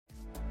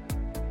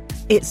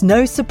It's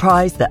no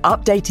surprise that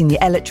updating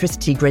the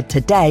electricity grid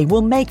today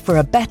will make for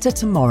a better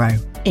tomorrow.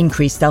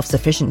 Increased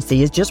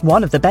self-sufficiency is just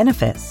one of the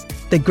benefits.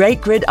 The Great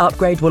Grid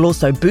Upgrade will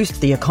also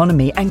boost the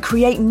economy and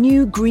create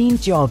new green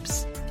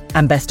jobs.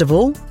 And best of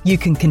all, you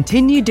can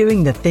continue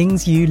doing the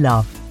things you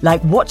love,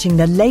 like watching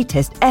the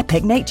latest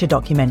epic nature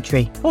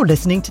documentary or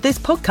listening to this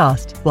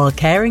podcast while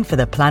caring for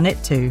the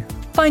planet too.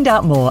 Find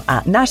out more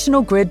at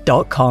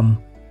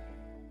nationalgrid.com.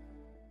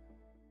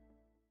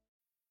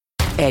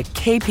 At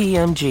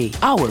KPMG,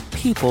 our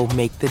people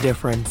make the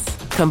difference.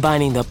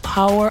 Combining the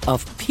power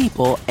of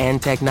people and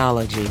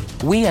technology,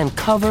 we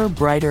uncover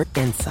brighter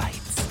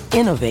insights,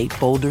 innovate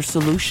bolder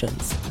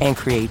solutions, and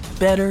create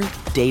better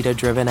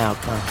data-driven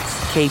outcomes.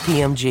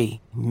 KPMG,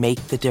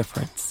 make the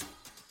difference.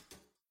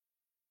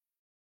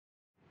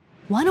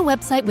 Want a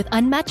website with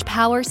unmatched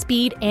power,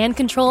 speed, and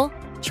control?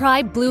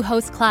 Try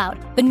Bluehost Cloud,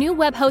 the new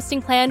web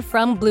hosting plan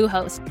from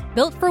Bluehost,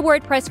 built for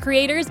WordPress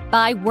creators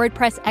by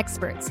WordPress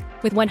experts.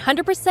 With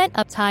 100%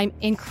 uptime,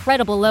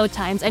 incredible load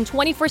times, and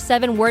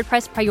 24/7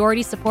 WordPress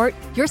priority support,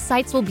 your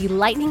sites will be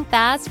lightning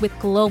fast with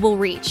global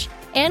reach.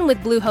 And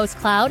with Bluehost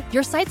Cloud,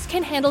 your sites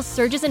can handle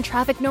surges in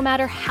traffic no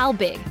matter how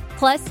big.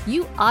 Plus,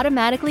 you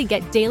automatically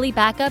get daily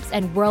backups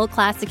and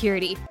world-class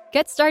security.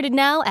 Get started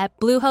now at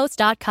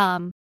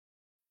Bluehost.com.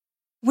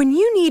 When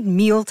you need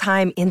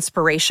mealtime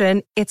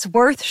inspiration, it's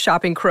worth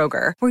shopping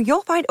Kroger, where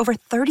you'll find over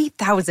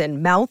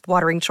 30,000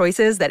 mouth-watering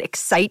choices that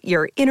excite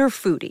your inner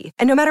foodie.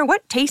 And no matter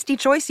what tasty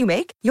choice you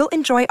make, you'll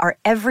enjoy our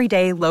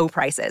everyday low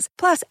prices,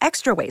 plus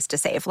extra ways to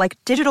save, like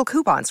digital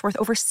coupons worth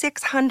over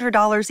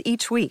 $600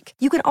 each week.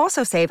 You can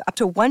also save up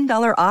to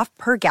 $1 off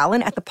per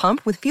gallon at the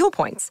pump with fuel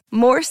points.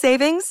 More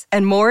savings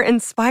and more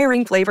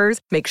inspiring flavors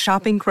make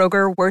shopping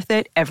Kroger worth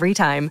it every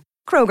time.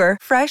 Kroger,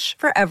 fresh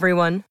for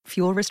everyone.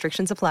 Fuel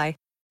restrictions apply.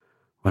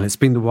 Well, it's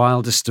been the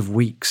wildest of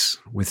weeks,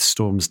 with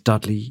storms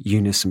Dudley,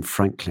 Eunice and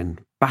Franklin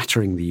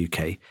battering the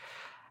UK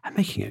and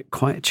making it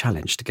quite a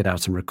challenge to get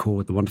out and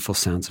record the wonderful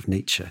sounds of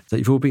nature that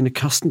you've all been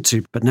accustomed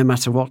to. But no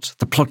matter what,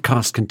 the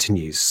podcast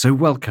continues. So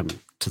welcome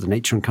to the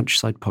Nature and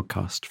Countryside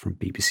podcast from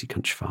BBC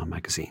Countryfile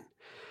magazine.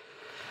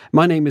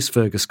 My name is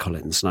Fergus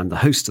Collins and I'm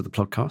the host of the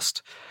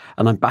podcast,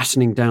 and I'm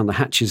battening down the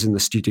hatches in the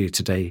studio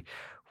today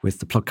with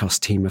the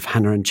podcast team of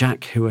Hannah and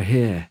Jack, who are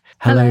here.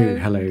 Hello.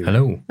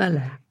 Hello.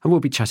 And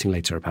we'll be chatting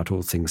later about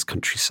all things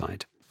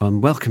countryside.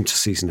 Welcome to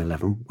Season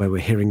 11, where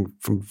we're hearing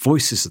from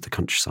voices of the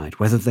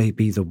countryside, whether they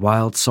be the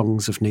wild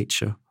songs of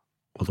nature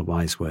or the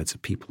wise words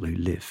of people who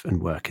live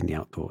and work in the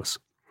outdoors.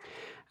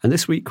 And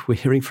this week, we're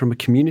hearing from a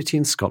community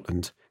in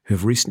Scotland who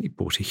have recently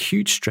bought a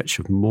huge stretch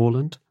of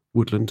moorland,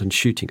 woodland and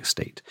shooting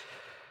estate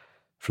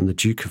from the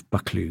Duke of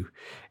Buccleuch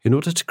in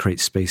order to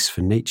create space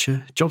for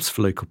nature, jobs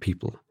for local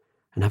people,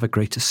 and have a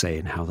greater say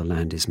in how the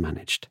land is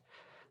managed.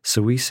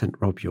 So we sent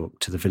Rob York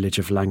to the village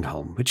of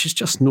Langholm, which is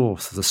just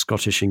north of the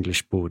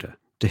Scottish-English border,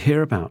 to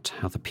hear about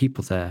how the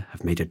people there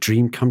have made a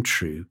dream come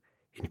true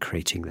in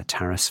creating the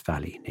Tarras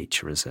Valley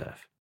Nature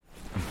Reserve.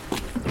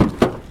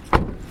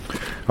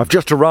 I've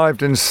just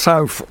arrived in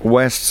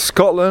south-west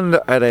Scotland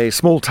at a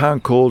small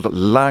town called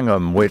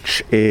Langholm,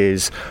 which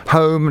is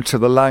home to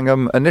the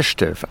Langholm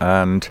Initiative.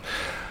 And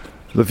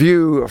the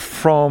view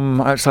from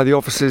outside the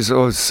offices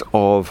is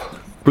of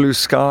blue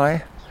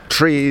sky,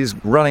 trees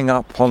running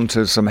up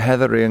onto some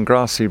heathery and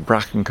grassy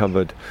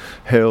bracken-covered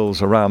hills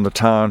around the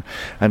town.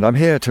 And I'm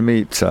here to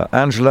meet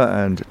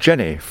Angela and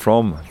Jenny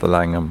from the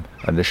Langholm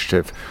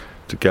Initiative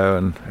to go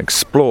and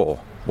explore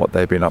what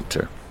they've been up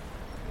to.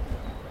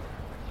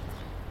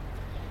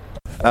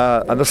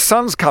 And the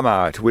sun's come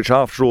out, which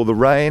after all the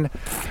rain,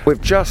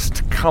 we've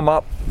just come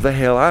up the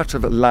hill out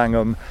of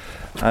Langholm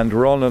and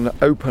we're on an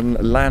open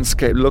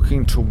landscape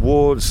looking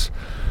towards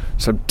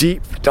some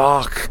deep,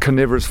 dark,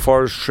 carnivorous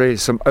forestry,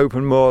 some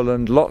open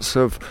moorland, lots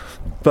of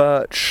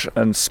birch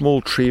and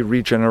small tree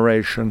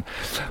regeneration.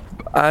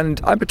 And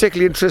I'm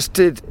particularly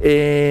interested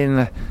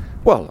in,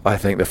 well, I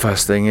think the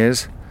first thing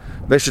is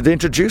they should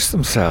introduce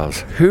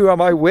themselves. Who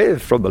am I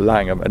with from the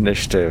Langholm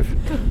Initiative?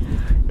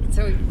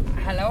 So,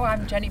 hello,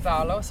 I'm Jenny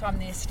Barlow, so I'm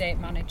the estate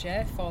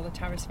manager for the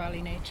Tarras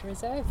Valley Nature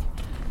Reserve.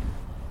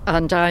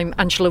 And I'm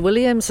Angela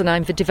Williams and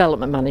I'm the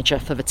development manager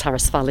for the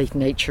Tarras Valley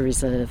Nature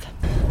Reserve.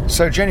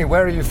 So Jenny,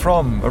 where are you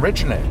from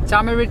originally? So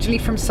I'm originally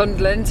from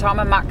Sunderland, so I'm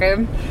a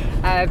Mackem,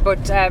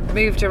 but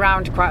moved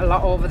around quite a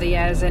lot over the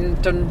years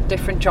and done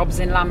different jobs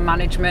in land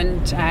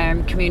management,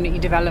 community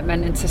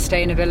development and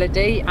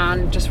sustainability,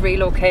 and just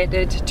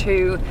relocated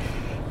to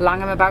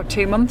Langholm about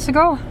 2 months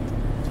ago.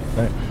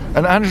 Right.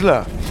 And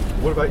Angela,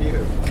 what about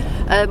you?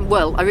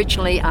 Well,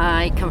 originally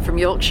I come from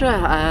Yorkshire.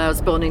 I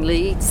was born in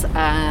Leeds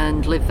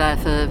and lived there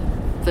for the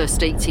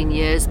first 18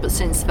 years, but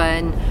since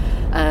then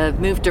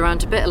moved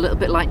around a little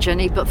bit like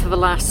Jenny, but for the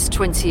last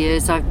 20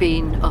 years I've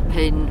been up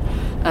in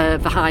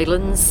the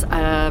Highlands.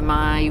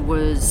 I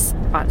was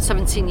about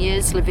 17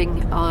 years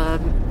living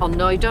on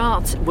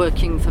Knoydart,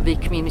 working for the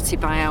community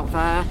buyout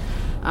there,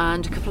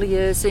 and a couple of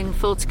years in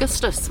Fort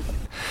Augustus.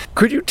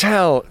 Could you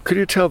tell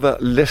the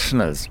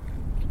listeners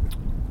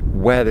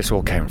where this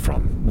all came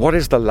from? What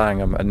is the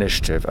Langholm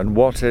Initiative and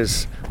what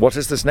is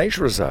this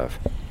nature reserve?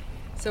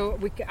 So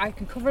I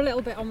can cover a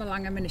little bit on the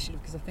Langham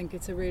Initiative because I think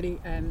it's a really,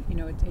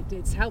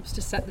 it helps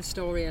to set the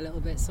story a little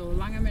bit. So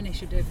Langham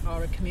Initiative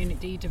are a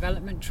community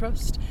development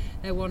trust.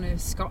 They're we're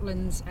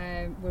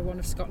one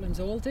of Scotland's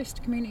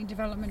oldest community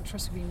development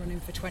trusts. We've been running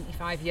for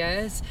 25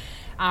 years,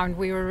 and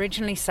we were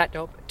originally set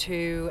up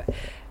to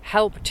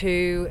help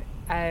to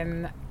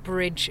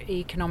bridge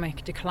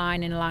economic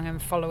decline in Langham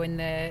following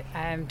the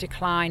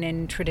decline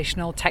in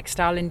traditional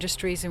textile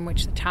industries in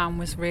which the town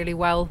was really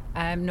well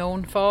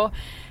known for.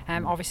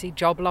 Obviously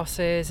job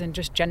losses and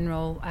just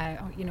general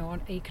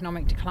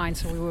economic decline,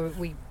 so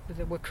we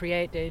were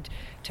created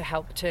to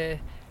help to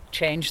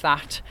change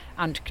that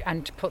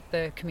and put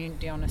the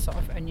community on a sort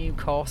of a new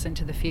course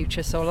into the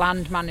future. So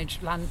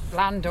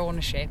land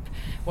ownership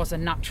was a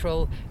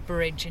natural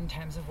bridge in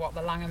terms of what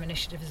the Langham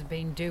Initiative has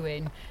been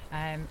doing,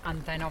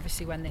 and then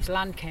obviously when this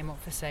land came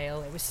up for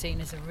sale, it was seen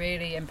as a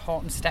really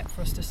important step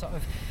for us to sort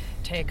of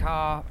take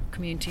our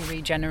community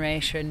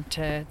regeneration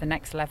to the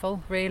next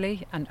level,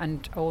 really,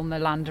 and own the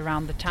land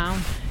around the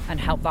town and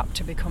help that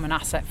to become an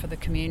asset for the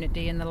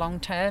community in the long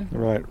term.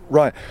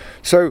 Right.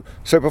 So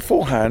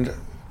beforehand,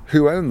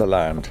 who owned the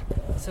land?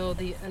 So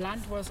the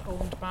land was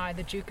owned by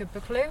the Duke of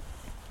Buccleuch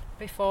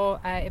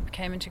before it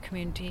came into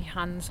community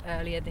hands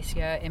earlier this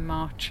year in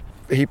March.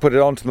 He put it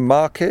onto the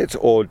market,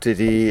 or did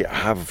he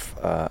have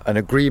an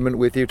agreement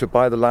with you to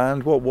buy the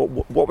land? What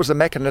was the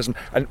mechanism?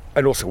 And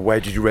also, where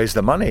did you raise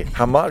the money?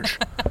 How much?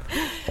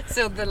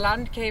 So the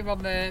land came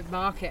on the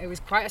market. It was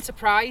quite a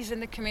surprise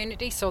in the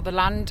community. So the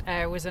land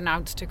was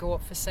announced to go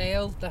up for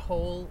sale, the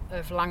whole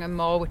of Langham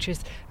Moor, which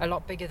is a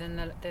lot bigger than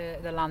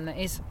the land that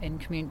is in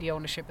community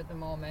ownership at the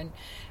moment.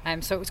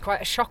 So it was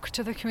quite a shock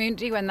to the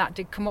community when that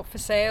did come up for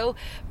sale.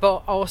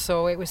 But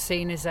also it was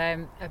seen as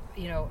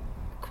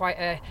quite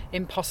a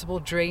impossible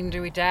dream.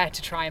 Do we dare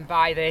to try and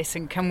buy this?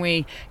 And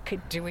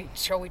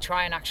shall we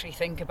try and actually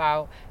think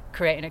about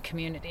creating a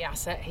community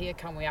asset here?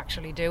 Can we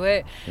actually do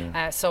it?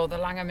 Yeah. So the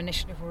Langham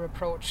Initiative were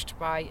approached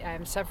by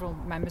several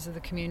members of the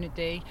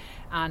community,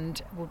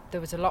 and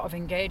there was a lot of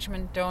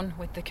engagement done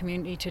with the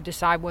community to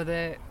decide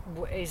whether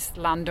is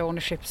land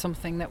ownership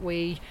something that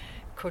we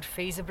could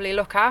feasibly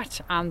look at,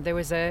 and there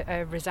was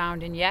a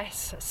resounding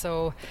yes.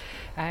 So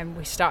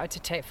we started to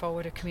take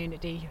forward a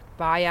community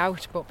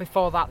buyout, but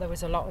before that there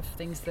was a lot of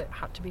things that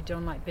had to be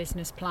done, like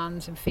business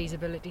plans and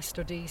feasibility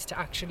studies to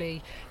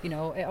actually, it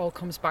all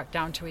comes back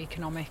down to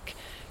economic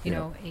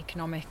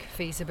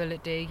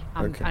feasibility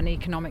and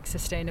economic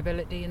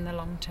sustainability in the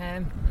long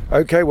term.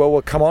 Okay, well,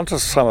 we'll come on to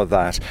some of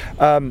that.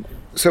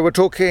 So we're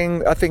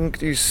talking, I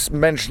think you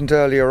mentioned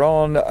earlier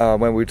on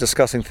when we were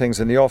discussing things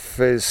in the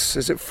office,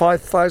 is it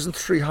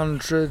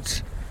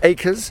 5,300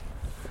 acres?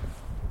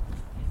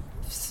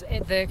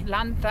 The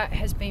land that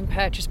has been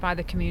purchased by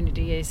the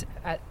community is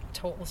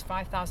totals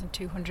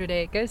 5,200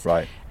 acres.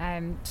 Right.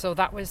 So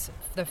that was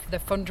the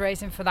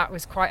fundraising for that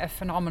was quite a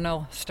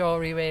phenomenal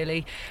story,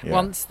 really. Yeah.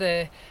 Once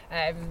the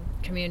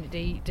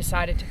community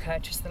decided to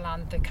purchase the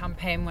land, the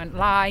campaign went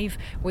live.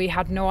 We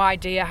had no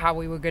idea how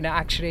we were going to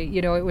actually,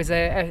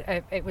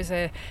 it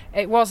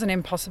was an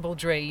impossible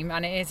dream,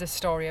 and it is a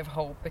story of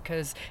hope,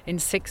 because in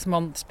 6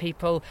 months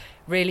people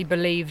really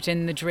believed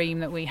in the dream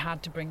that we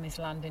had to bring this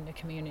land into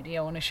community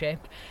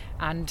ownership,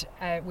 and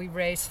we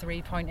raised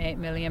 £3.8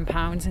 million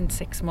in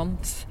 6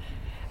 months,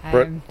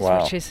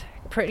 wow. Which is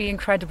pretty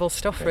incredible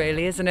stuff,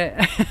 really, isn't it?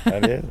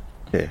 That is.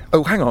 Yeah.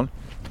 Oh, hang on.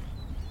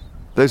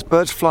 Those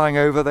birds flying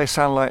over, they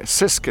sound like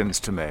siskins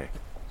to me.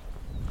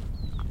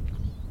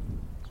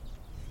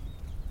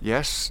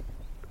 Yes,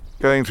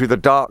 going through the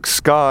dark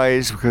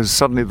skies, because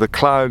suddenly the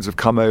clouds have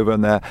come over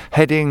and they're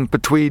heading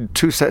between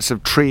two sets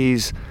of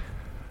trees.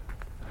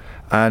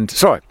 And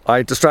sorry,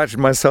 I distracted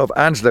myself.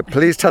 Angela,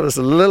 please tell us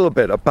a little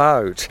bit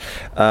about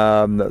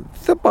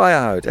the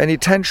buyout. Any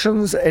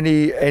tensions,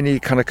 any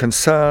kind of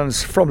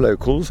concerns from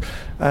locals,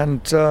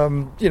 and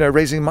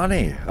raising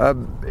money.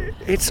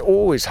 It's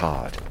always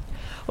hard.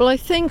 Well,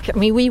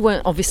 we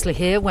weren't obviously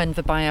here when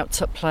the buyout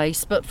took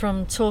place, but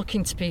from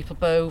talking to people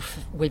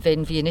both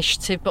within the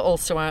initiative but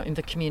also out in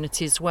the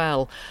community as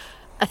well,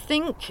 I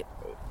think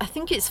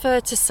it's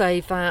fair to say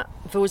that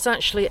there was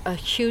actually a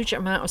huge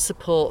amount of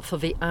support for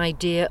the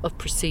idea of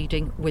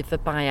proceeding with the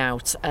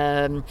buyout.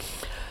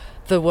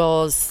 There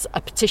was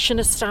a petition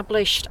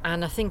established,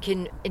 and I think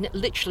in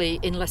literally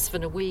in less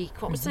than a week,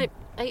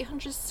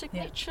 800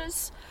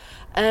 signatures?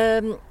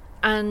 Yeah.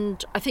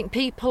 And I think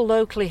people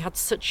locally had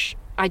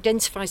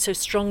identify so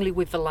strongly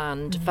with the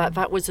land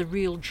that was a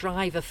real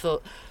driver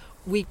for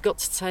we've got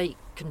to take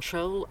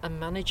control and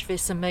manage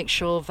this and make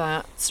sure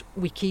that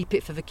we keep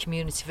it for the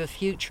community for the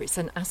future. It's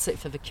an asset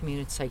for the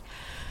community.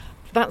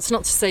 That's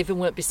not to say there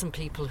won't be some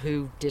people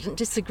who didn't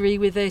disagree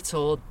with it,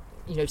 or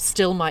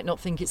still might not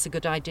think it's a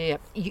good idea.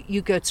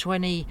 You go to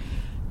any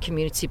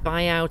community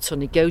buyout or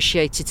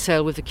negotiated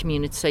sale with the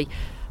community,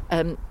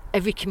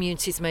 every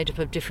community is made up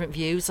of different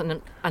views,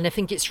 and I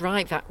think it's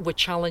right that we're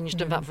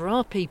challenged and that there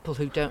are people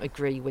who don't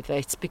agree with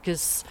it,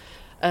 because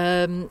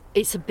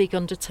it's a big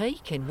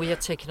undertaking. We are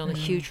taking on a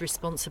huge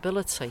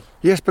responsibility.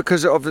 Yes,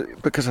 because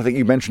I think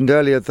you mentioned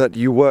earlier that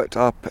you worked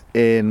up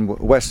in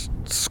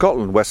Western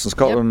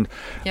Scotland,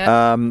 Yep.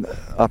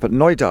 Up at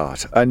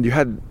Knoydart, and you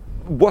had.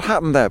 What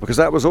happened there? Because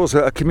that was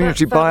also a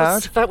community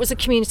buyout? That was a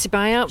community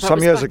buyout. That Some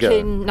was years back ago.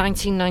 in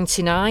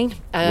 1999.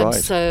 Right.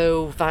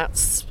 So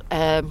that's,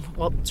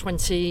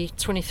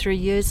 23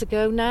 years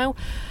ago now.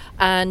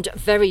 And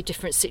very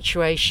different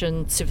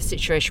situation to the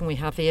situation we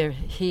have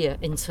here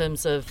in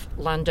terms of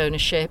land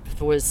ownership.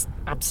 There was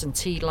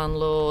absentee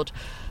landlord.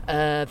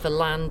 The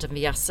land and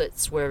the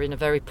assets were in a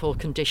very poor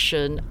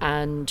condition,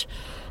 and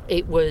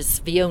it was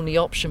the only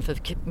option for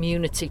the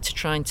community to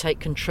try and take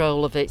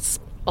control of its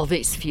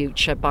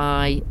future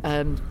by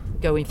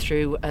going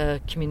through a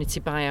community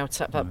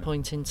buyout at that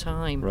point in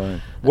time. Right.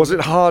 Was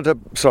it harder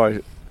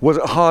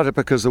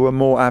because there were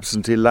more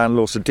absentee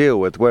landlords to deal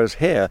with, whereas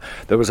here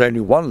there was only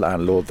one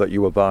landlord that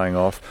you were buying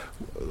off?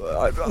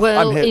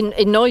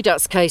 In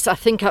Knoydart's case, I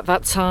think at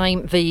that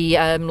time the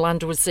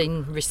land was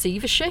in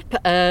receivership,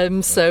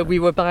 so we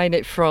were buying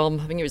it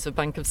from, I think it was the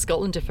Bank of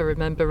Scotland, if I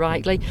remember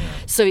rightly. Yeah.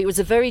 So it was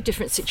a very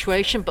different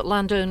situation, but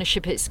land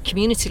ownership, its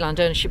community land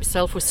ownership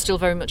itself was still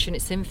very much in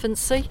its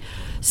infancy.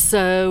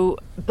 So,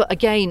 but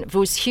again,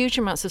 there was huge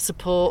amounts of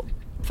support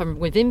from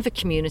within the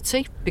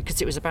community, because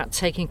it was about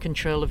taking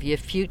control of your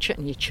future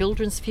and your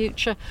children's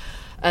future.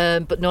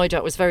 But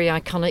Knoydart was very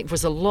iconic. There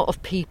was a lot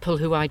of people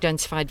who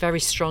identified very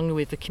strongly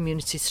with the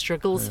community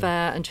struggles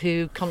there, and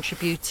who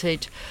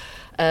contributed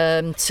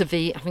to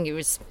the, I think it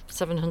was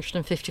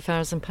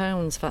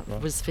 £750,000.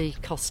 That was the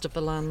cost of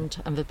the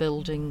land and the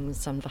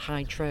buildings and the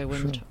hydro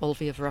and all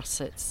the other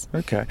assets.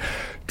 Okay.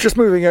 Just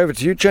moving over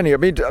to you, Jenny. I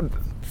mean,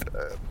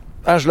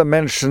 Angela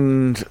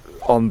mentioned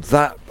on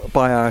that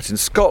buyout in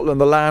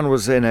Scotland, the land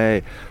was in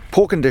a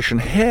poor condition.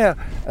 Here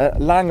at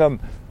Langham,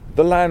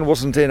 the land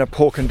wasn't in a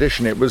poor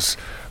condition. It was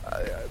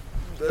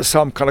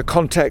some kind of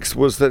context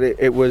was that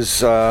it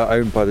was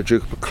owned by the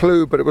Duke of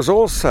Buccleuch, but it was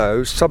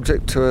also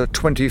subject to a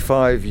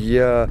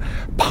 25-year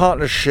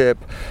partnership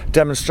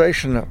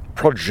demonstration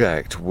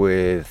project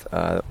with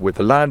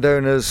the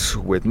landowners,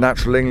 with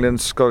Natural England,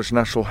 Scottish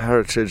Natural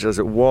Heritage as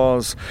it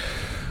was,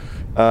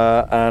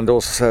 and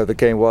also the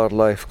Game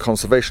Wildlife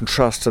Conservation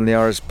Trust and the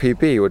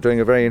RSPB were doing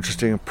a very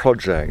interesting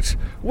project.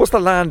 Was the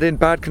land in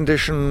bad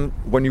condition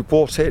when you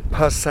bought it,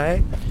 per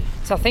se?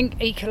 So I think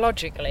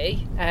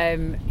ecologically,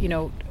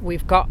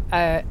 we've got,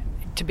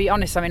 to be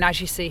honest, I mean, as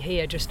you see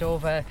here, just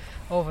over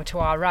to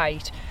our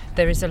right,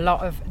 there is a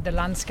lot of, the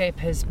landscape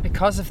has,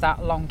 because of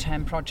that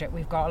long-term project,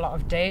 we've got a lot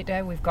of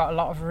data, we've got a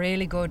lot of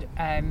really good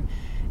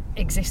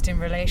existing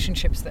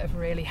relationships that have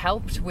really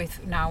helped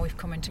with, now we've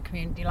come into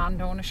community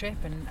land ownership,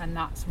 and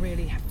that's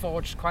really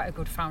forged quite a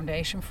good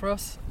foundation for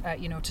us,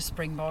 to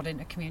springboard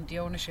into community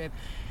ownership.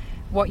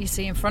 What you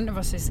see in front of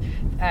us is,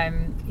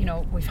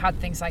 we've had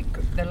things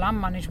like the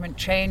land management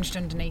changed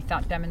underneath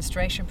that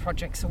demonstration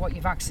project. So what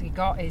you've actually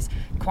got is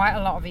quite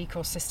a lot of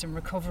ecosystem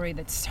recovery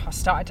that's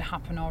started to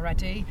happen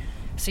already.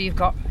 So you've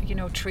got,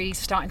 trees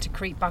starting to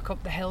creep back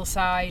up the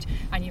hillside,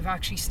 and you've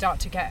actually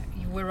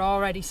we're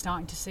already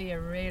starting to see a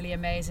really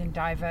amazing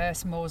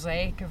diverse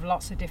mosaic of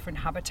lots of different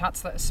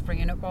habitats that are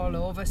springing up all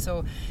over.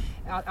 So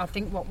I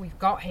think what we've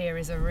got here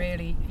is a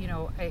really,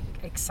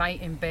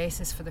 exciting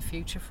basis for the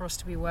future for us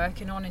to be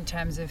working on in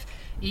terms of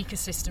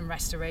ecosystem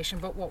restoration.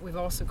 But what we've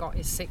also got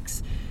is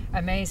 6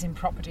 amazing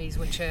properties,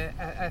 which are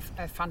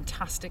a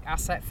fantastic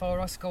asset for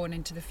us going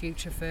into the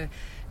future for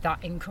that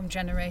income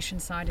generation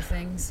side of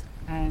things.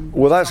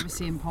 Well, that's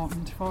obviously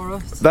important for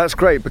us. That's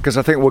great, because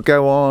I think we'll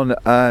go on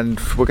and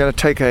we're going to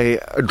take a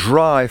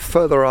drive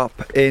further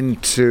up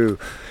into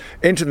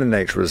the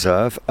nature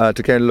reserve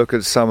to go and look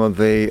at some of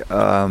the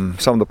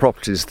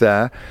properties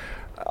there.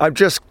 I'm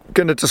just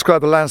going to describe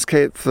the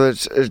landscape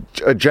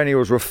that Jenny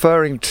was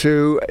referring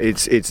to.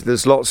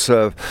 There's lots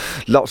of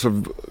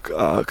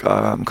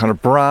kind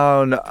of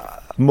brown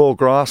moor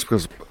grass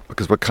because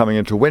we're coming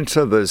into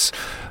winter.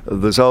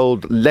 There's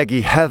old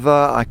leggy heather.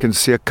 I can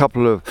see a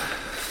couple of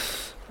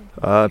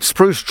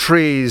spruce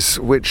trees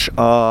which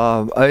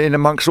are in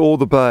amongst all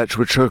the birch,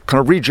 which are kind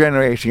of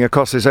regenerating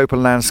across this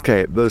open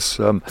landscape. There's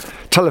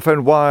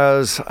telephone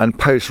wires and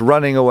posts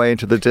running away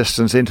into the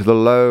distance, into the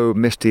low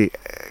misty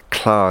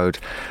cloud,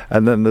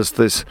 and then there's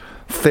this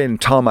thin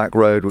tarmac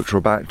road which we're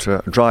about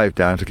to drive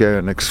down to go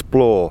and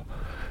explore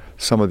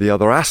some of the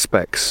other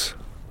aspects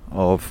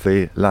of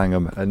the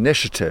Langham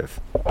initiative.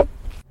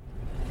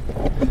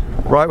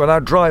 Right, we're now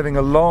driving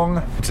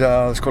along.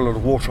 There's quite a lot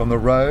of water on the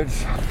road.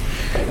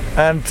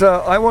 And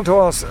I want to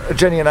ask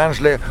Jenny and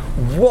Angela,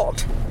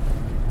 what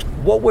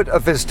would a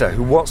visitor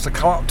who wants to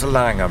come up to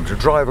Langham to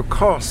drive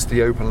across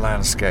the open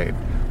landscape,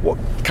 what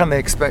can they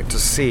expect to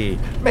see?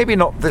 Maybe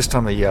not this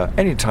time of year,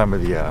 any time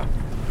of the year.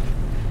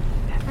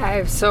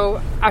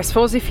 So I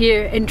suppose if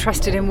you're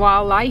interested in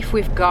wildlife,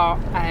 we've got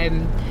a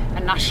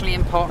nationally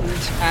important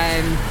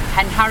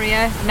hen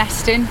harrier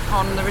nesting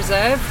on the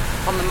reserve,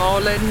 on the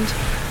moorland.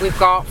 We've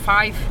got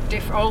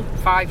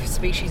 5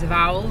 species of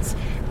owls.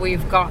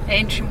 We've got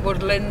ancient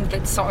woodland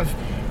that's sort of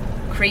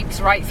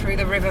creeps right through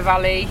the river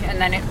valley, and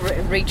then it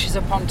reaches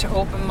up onto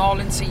open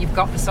moorland. So you've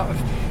got the sort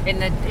of in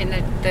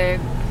the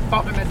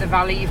bottom of the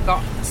valley, you've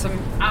got some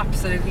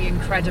absolutely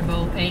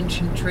incredible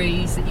ancient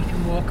trees that you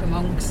can walk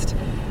amongst,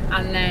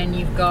 and then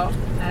you've got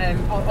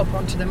up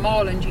onto the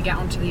moorland, you get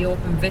onto the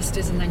open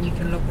vistas, and then you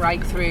can look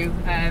right through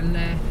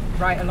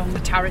right along the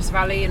Tarras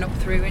Valley and up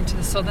through into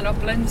the southern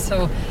uplands.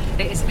 So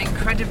it is an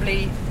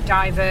incredibly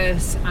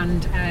diverse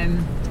and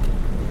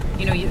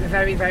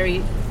very,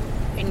 very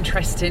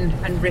interesting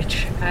and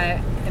rich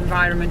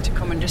environment to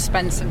come and just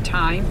spend some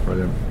time.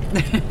 Brilliant.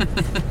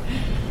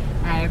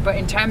 But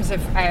in terms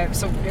of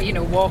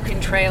walking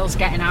trails,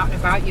 getting out and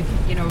about, you've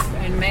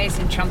an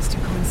amazing chance to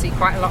come and see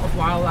quite a lot of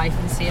wildlife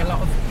and see a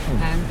lot of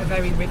a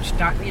very rich,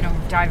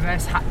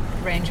 diverse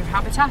range of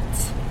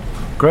habitats.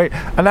 Great.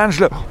 And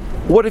Angela,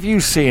 what have you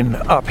seen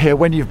up here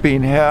when you've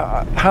been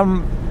here?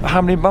 How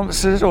many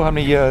months is it, or how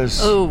many years?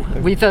 Oh,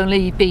 we've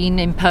only been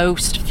in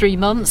post 3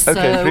 months.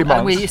 Okay, 3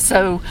 months.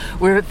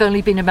 We've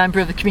only been a member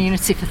of the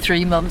community for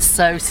 3 months,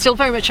 so still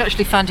very much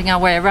actually finding our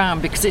way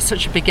around because it's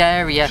such a big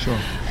area. Sure.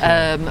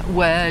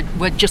 Where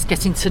we're just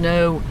getting to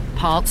know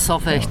parts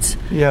of it.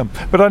 Yeah,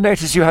 but I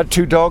noticed you had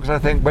 2 dogs, I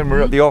think, when we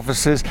were at the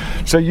offices.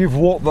 So you've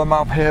walked them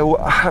up here.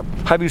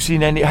 Have you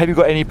seen any? Have you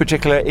got any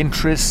particular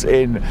interests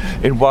in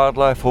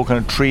wildlife or kind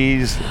of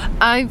trees?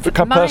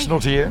 Personal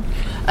to you?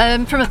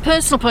 From a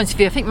personal point of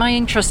view, I think my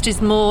interest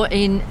is more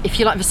in, if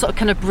you like, the sort of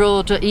kind of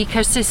broader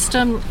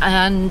ecosystem,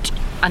 and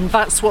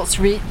that's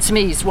to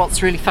me is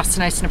what's really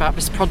fascinating about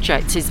this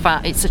project, is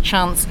that it's a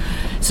chance.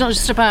 It's not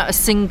just about a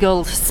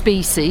single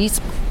species,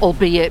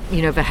 albeit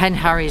the hen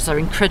harriers are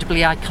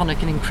incredibly iconic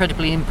and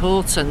incredibly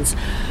important,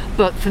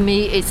 but for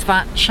me it's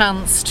that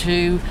chance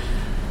to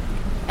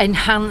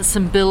enhance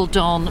and build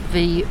on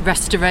the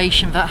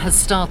restoration that has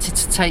started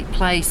to take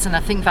place. And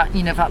I think that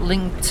that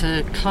link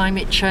to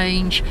climate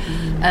change,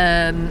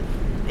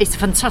 it's a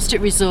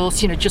fantastic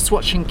resource. Just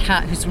watching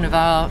Kat, who's one of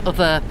our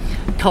other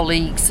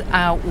colleagues,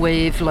 out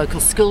with local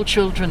school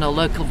children or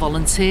local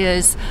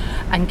volunteers,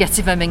 and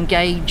getting them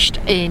engaged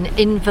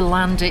in the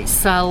land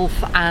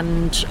itself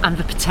and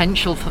the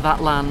potential for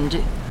that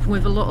land,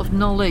 with a lot of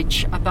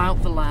knowledge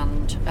about the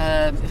land,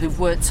 who've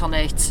worked on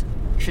it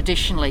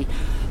traditionally.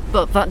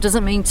 But that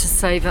doesn't mean to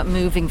say that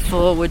moving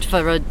forward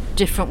there are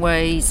different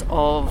ways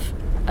of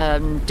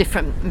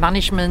different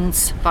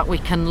management that we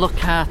can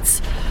look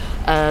at,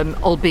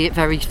 albeit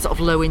very sort of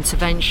low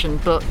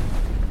intervention. But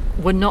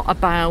we're not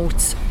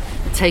about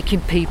taking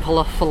people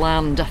off the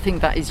land. I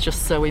think that is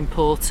just so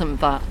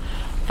important that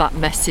that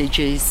message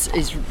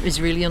is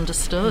really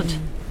understood.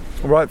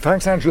 Right,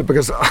 thanks, Angela,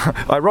 because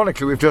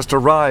ironically we've just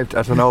arrived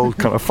at an old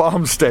kind of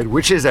farmstead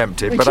which is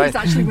empty. Which is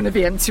actually one of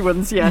the empty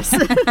ones, yes.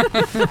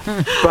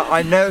 But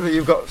I know that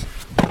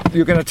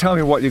you're going to tell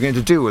me what you're going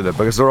to do with it,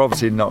 because they're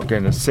obviously not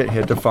going to sit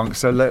here defunct.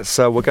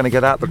 So we're going to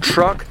get out the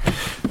truck,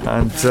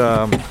 and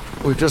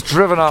we've just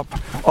driven up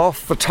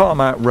off the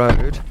tarmac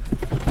road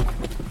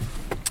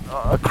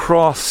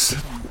across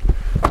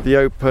the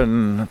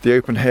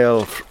open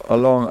hill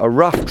along a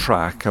rough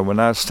track, and we're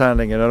now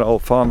standing in an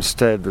old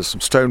farmstead. There's some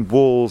stone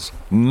walls,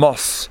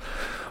 moss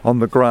on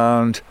the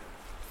ground.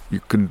 You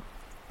can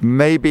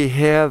maybe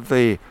hear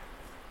the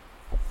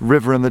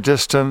river in the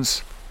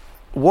distance.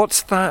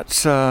 What's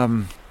that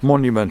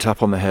monument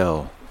up on the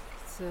hill?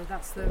 So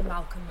that's the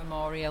Malcolm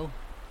Memorial.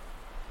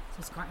 So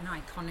it's quite an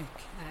iconic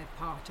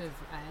part of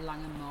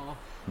Langham Moor.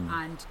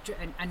 And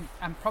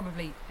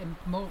probably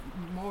more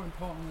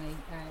importantly,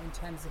 in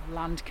terms of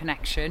land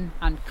connection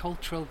and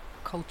cultural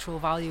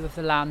value of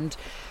the land,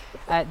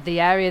 the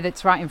area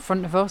that's right in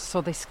front of us,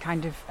 so this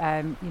kind of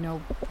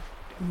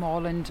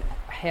moorland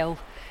hill,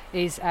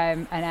 is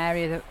an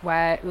area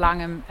where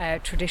Langham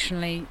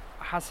traditionally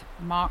has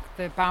marked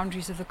the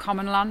boundaries of the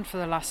common land for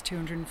the last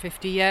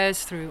 250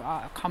 years through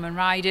common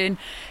riding.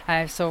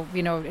 So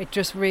it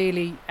just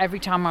really, every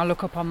time I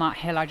look up on that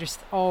hill,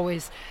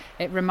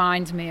 it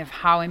reminds me of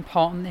how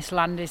important this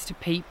land is to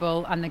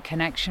people, and the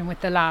connection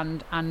with the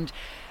land, and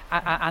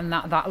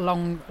that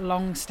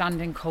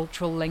long-standing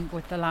cultural link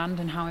with the land,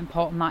 and how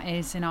important that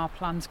is in our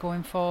plans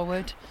going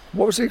forward.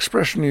 What was the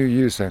expression you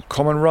used then?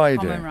 Common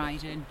riding? Common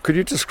riding. Could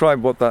you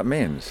describe what that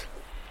means?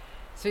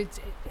 So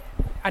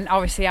and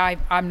obviously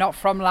I'm not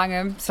from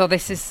Langham, so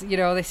this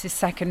is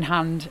second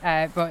hand,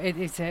 but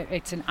it's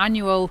an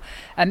annual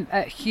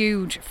a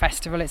huge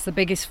festival. It's the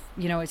biggest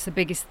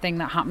thing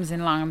that happens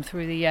in Langham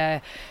through the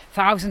year.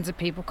 Thousands of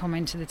people come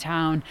into the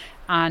town,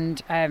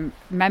 and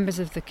members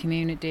of the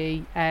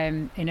community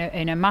in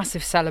a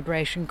massive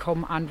celebration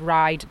come and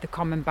ride the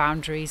common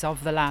boundaries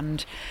of the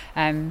land,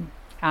 and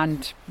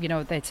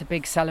it's a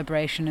big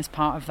celebration as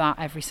part of that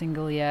every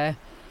single year.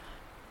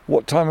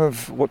 What time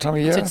of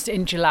year? It's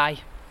in July.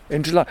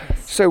 In July.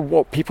 So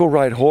what, people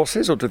ride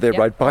horses, or do they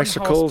ride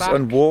bicycles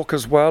and walk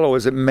as well, or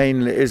is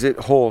it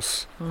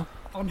horse?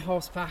 On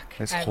horseback,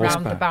 It's round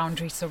horseback. the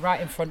boundary, so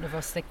right in front of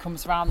us. It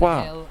comes round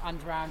the hill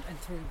and round and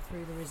through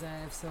the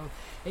reserve. So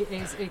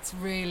it's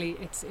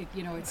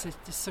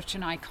such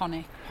an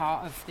iconic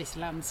part of this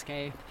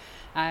landscape.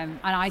 And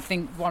I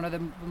think one of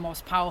the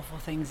most powerful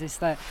things is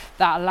that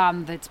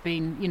land that's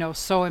been,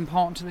 so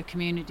important to the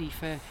community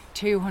for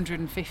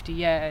 250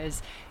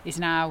 years is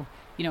now,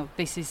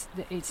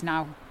 it's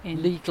now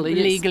in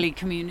legally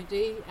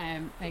community,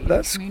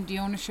 community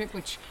ownership,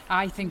 which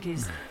I think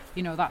is,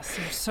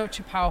 that's such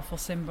a powerful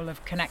symbol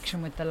of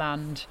connection with the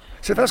land.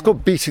 So that's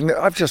called beating.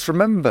 I've just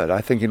remembered.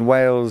 I think in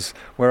Wales,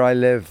 where I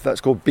live,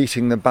 that's called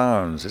beating the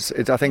bounds.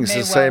 I think it's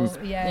the same.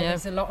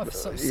 There's a lot of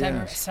sort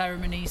of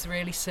ceremonies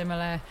really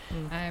similar,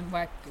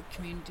 where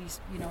communities,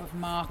 have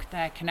marked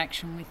their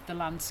connection with the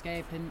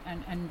landscape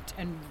and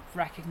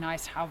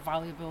recognised how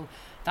valuable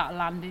that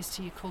land is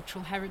to your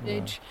cultural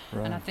heritage.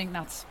 Right. And I think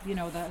that's,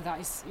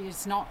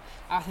 it's not.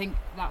 I think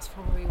that's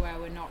probably where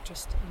we're not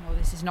just.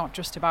 This is not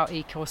just about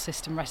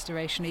ecosystem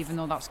restoration, even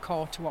though that's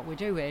core to what we're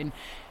doing.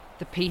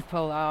 The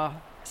people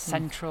are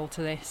central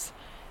to this.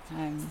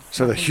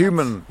 So the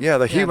human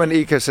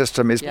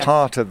ecosystem is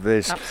part of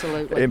this.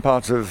 Absolutely. In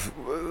part of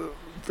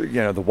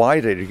the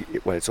wider.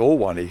 Well, it's all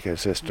one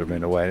ecosystem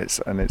in a way,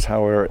 and it's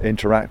how we're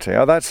interacting.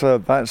 Oh, that's a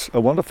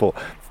wonderful,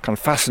 kind of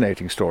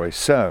fascinating story.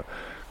 So,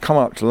 come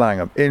up to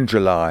Langham in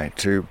July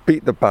to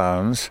beat the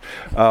bounds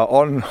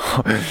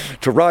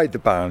to ride the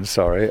bounds,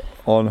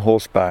 on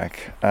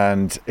horseback,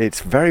 and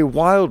it's very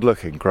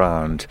wild-looking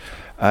ground.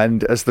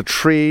 And as the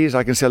trees,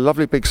 I can see a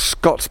lovely big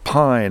Scots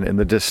pine in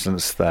the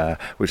distance there,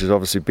 which has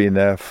obviously been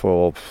there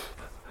for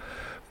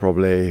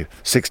probably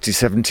 60,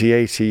 70,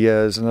 80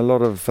 years, and a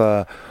lot of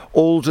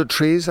alder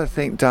trees, I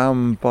think,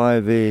 down by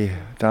the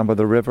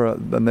river.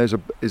 And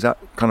is that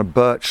kind of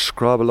birch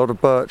scrub, a lot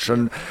of birch,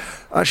 and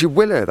actually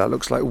willow. That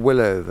looks like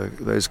willow.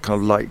 Those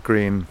kind of light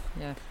green.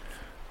 Yeah.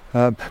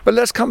 But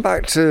let's come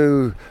back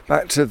to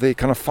the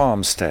kind of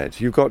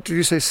farmstead. You've got, did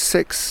you say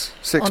six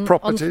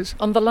properties?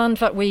 On the land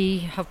that we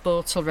have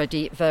bought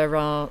already, there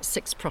are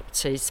 6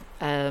 properties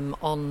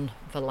on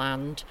the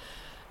land.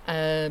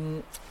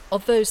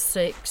 Of those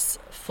 6,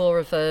 4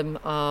 of them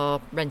are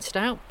rented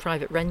out,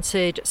 private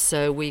rented.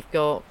 So we've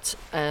got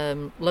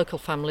local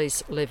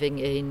families living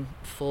in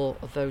 4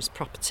 of those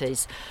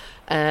properties,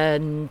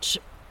 and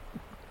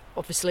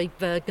obviously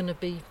they're going to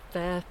be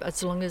there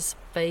as long as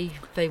they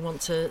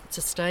want to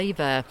stay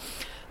there.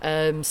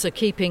 So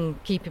keeping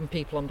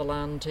people on the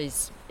land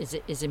is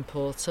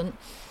important.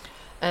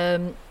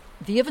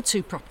 The other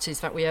 2 properties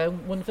that we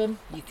own, one of them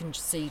you can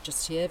see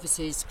just here. This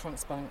is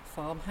Cronksbank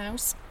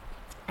Farmhouse,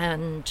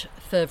 and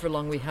further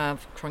along we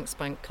have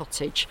Cronksbank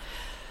Cottage.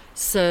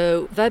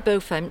 So they're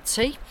both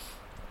empty.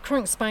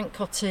 Cronksbank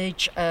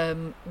Cottage,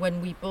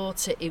 when we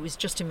bought it, it was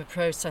just in the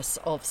process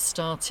of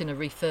starting a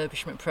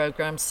refurbishment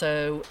programme.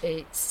 So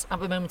at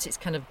the moment it's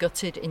kind of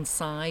gutted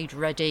inside,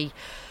 ready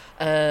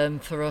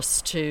for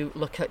us to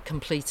look at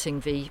completing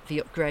the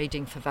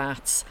upgrading for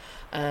that,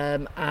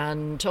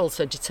 and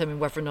also determine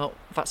whether or not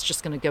that's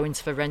just going to go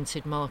into the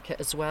rented market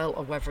as well,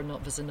 or whether or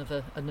not there's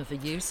another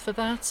use for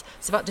that.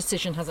 So that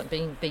decision hasn't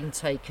been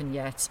taken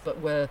yet,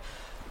 but we're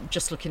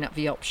just looking at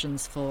the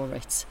options for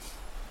it.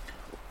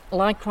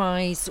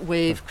 Likewise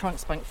with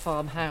Cronksbank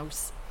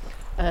Farmhouse,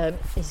 as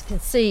you can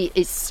see,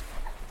 it's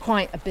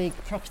quite a big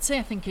property.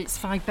 I think it's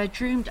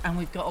 5-bedroomed, and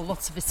we've got a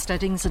lot of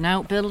steadings and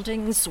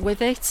outbuildings with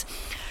it.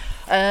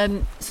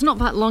 It's not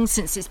that long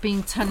since it's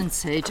been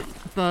tenanted,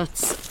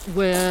 but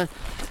we're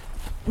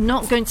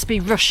not going to be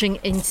rushing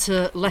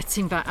into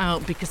letting that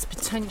out, because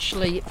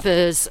potentially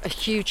there's a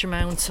huge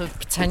amount of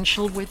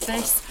potential with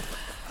this,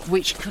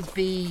 which could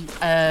be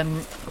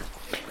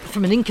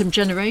from an income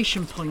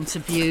generation point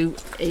of view.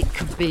 It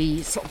could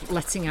be sort of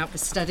letting out the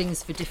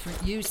steadings for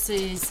different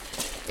uses.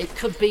 It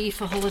could be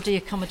for holiday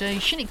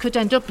accommodation. It could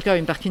end up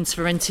going back into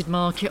the rented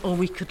market, or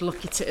we could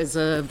look at it as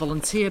a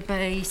volunteer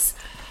base.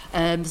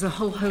 There's a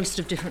whole host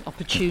of different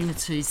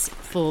opportunities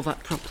for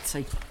that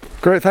property.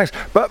 Great, thanks.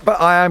 But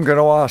I am going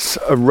to ask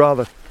a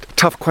rather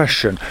tough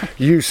question.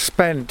 You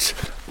spent,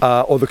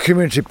 or the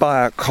community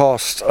buyout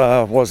cost,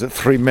 was it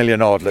 3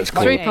 million odd, let's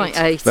call it?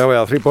 3.8. There we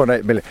are,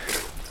 3.8 million.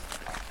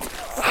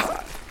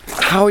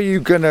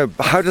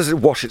 How does it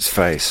wash its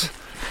face?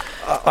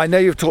 I know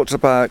you've talked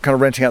about kind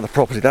of renting out the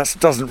property. That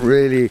doesn't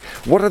really,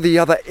 what are the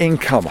other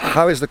income?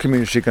 How is the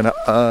community going to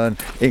earn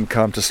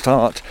income to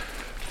start,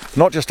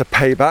 not just to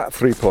pay back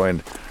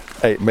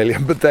 3.8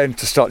 million, but then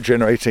to start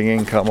generating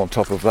income on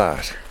top of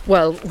that?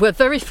 Well, we're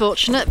very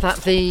fortunate that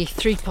the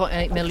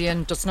 3.8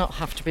 million does not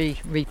have to be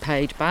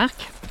repaid back.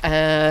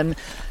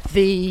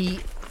 The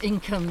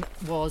income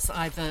was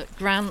either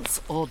grants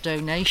or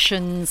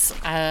donations,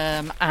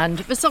 and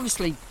there's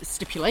obviously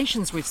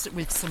stipulations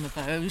with some of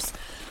those,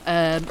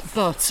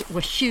 but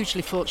we're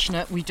hugely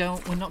fortunate.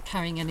 We're not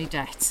carrying any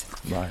debt.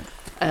 Right.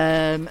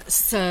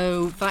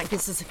 So that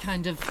gives us a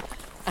kind of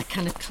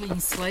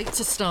clean slate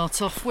to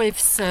start off with.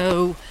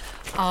 So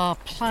our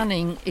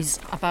planning is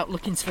about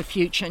looking to the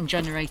future and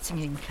generating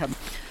income.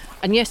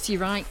 And yes, you're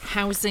right,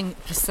 housing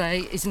per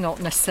se is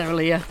not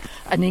necessarily an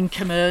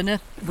income earner.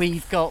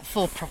 We've got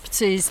 4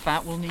 properties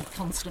that will need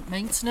constant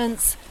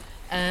maintenance,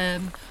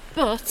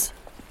 but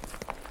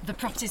the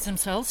properties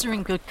themselves are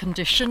in good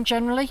condition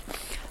generally.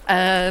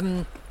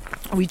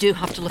 We do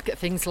have to look at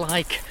things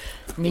like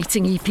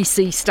meeting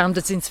EPC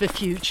standards into the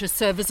future,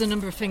 so there's a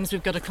number of things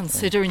we've got to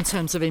consider in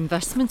terms of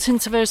investment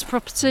into those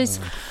properties,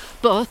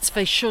 but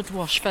they should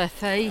wash their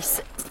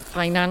face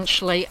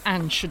financially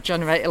and should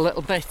generate a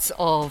little bit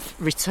of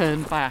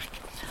return back.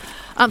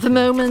 At the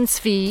moment,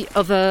 the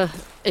other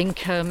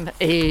income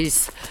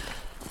is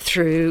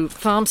through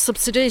farm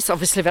subsidies.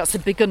 Obviously that's a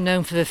big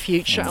unknown for the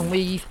future, and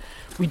we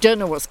don't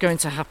know what's going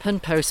to happen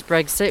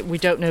post-Brexit. We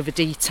don't know the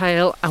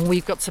detail, and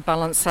we've got to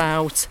balance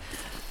out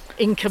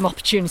income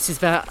opportunities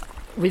that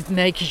with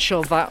making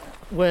sure that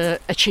we're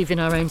achieving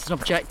our aims and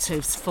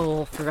objectives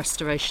for the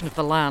restoration of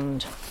the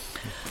land.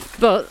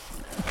 But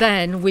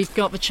then we've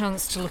got the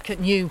chance to look at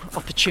new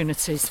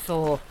opportunities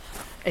for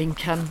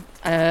income.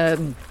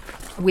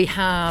 We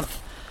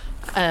have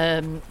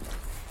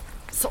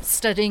sort of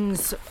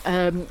steadings.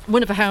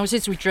 One of the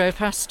houses we drove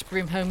past,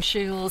 Broome Home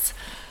Shields,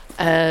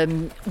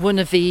 one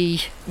of the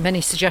many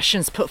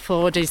suggestions put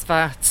forward is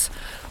that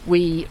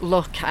we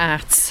look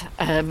at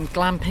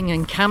glamping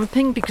and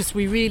camping, because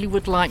we really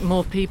would like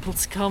more people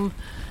to come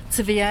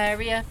to the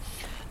area.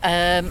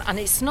 And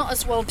it's not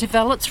as well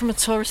developed from a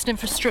tourist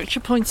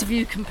infrastructure point of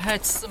view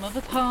compared to some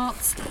other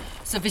parts.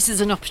 So this is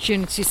an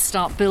opportunity to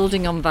start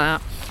building on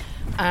that.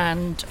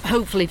 And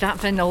hopefully that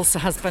then also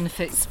has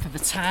benefits for the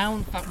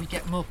town, that we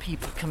get more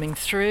people coming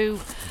through,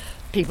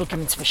 people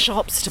coming to the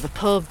shops, to the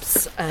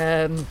pubs,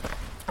 and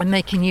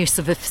making use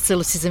of the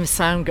facilities in the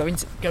town, going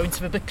to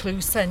the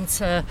Buccleuch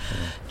Centre.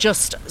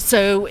 Just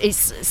so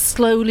it's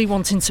slowly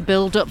wanting to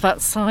build up that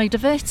side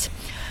of it.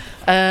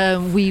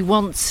 We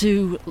want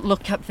to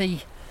look at the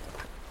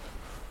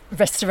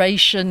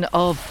restoration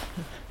of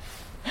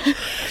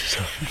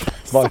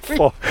my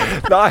fault.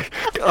 No,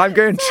 I'm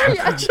going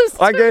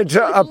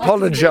to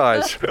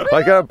apologise. I'm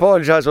going to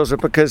apologise also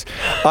because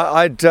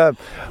I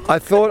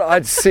thought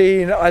I'd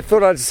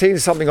seen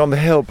something on the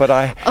hill, but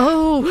I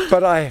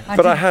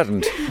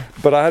hadn't.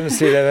 But I hadn't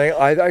seen anything.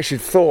 I actually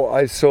thought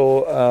I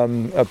saw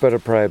a bird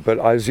of prey, but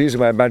I was using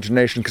my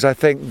imagination because I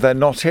think they're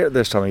not here at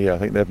this time of year. I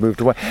think they've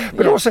moved away.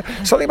 But also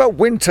something about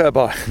wind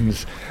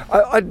turbines.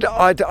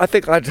 I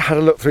think I'd had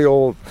a look through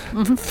your,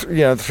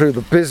 through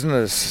the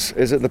business.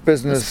 Is it the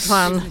business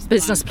plan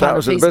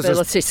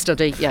feasibility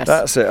study? Yes,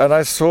 that's it. And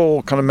I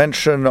saw kind of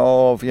mention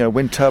of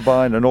wind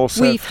turbine and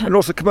also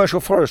commercial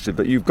forestry.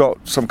 But you've got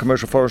some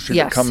commercial forestry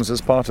that comes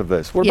as part of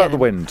this. What about the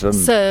wind?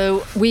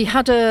 So we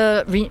had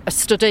a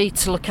study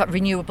to look at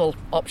renewable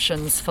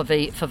options for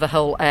the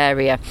whole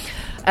area,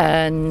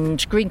 and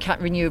Greencat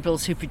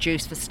Renewables, who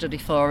produced the study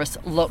for us,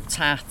 looked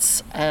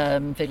at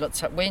wind, they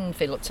looked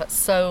at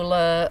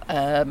solar,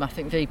 I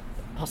think they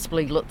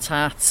possibly looked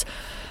at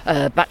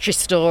battery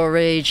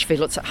storage, they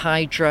looked at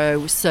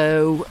hydro,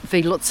 so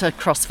they looked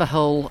across the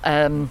whole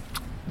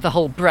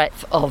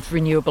breadth of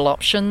renewable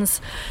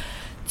options.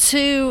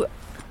 2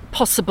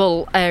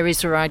 possible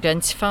areas were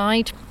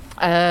identified,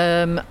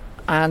 and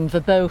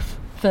they're both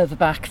further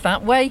back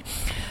that way.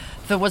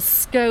 There was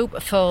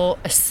scope for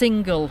a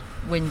single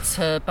wind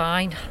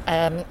turbine.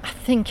 I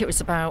think it was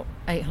about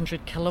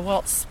 800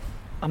 kilowatts.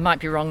 I might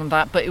be wrong on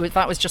that, but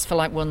that was just for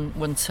like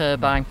one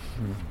turbine.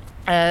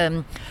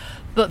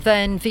 But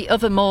then the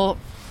other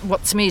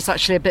what to me is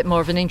actually a bit more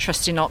of an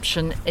interesting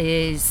option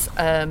is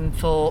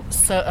for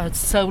a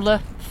solar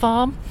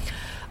farm.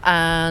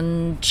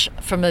 And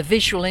from a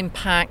visual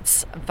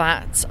impact,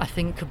 that I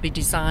think could be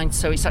designed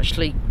so it's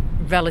actually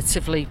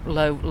relatively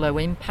low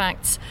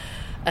impact,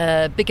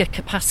 bigger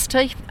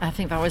capacity. I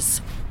think that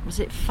was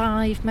it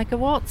 5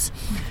 megawatts?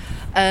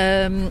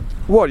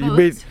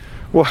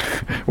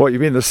 What you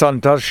mean the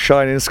sun does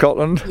shine in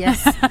Scotland?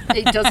 Yes,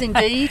 it does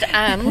indeed,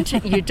 and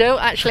you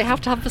don't actually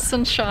have to have the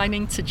sun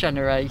shining to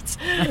generate.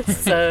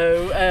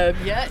 So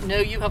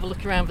you have a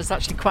look around. There's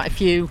actually quite a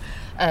few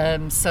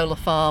solar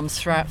farms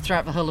throughout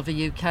the whole of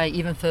the UK,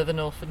 even further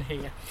north than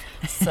here.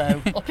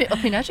 So up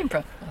in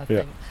Edinburgh, I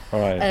think. All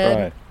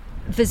right.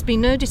 There's been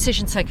no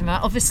decision taken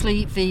that.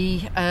 Obviously,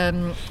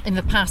 in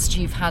the past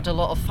you've had a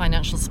lot of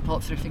financial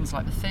support through things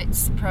like the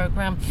FITS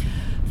programme.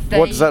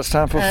 What does that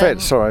stand for?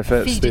 FITS? Sorry,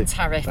 FITS. Feed-in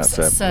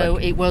tariffs. So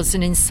it was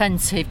an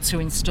incentive to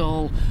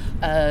install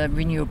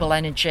renewable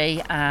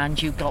energy,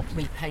 and you got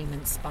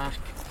repayments back.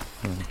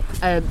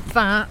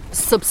 That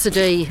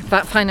subsidy,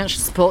 that financial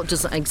support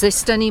doesn't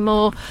exist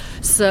anymore,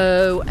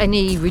 so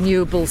any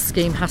renewable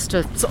scheme has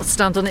to sort of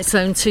stand on its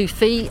own 2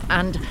 feet.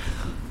 And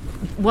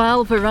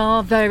while there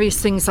are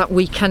various things that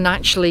we can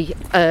actually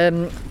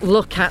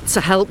look at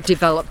to help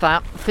develop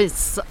that,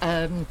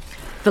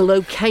 the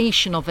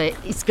location of it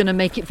is going to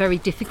make it very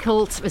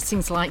difficult. There's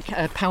things like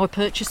power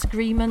purchase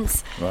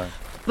agreements. Right.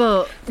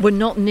 but we're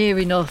not near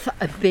enough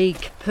a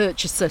big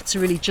purchaser to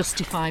really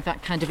justify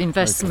that kind of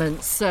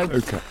investment.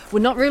 So we're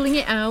not ruling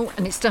it out,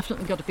 and it's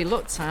definitely got to be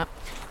looked at.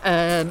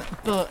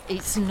 But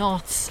it's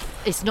not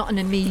an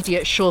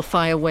immediate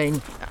surefire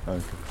win.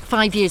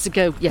 5 years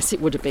ago, yes,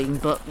 it would have been,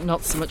 but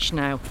not so much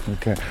now.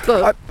 Okay.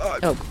 But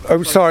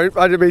sorry,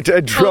 I didn't mean to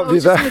interrupt you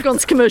there. I was just going to go on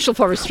to commercial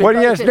forestry. Well,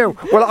 yes, no.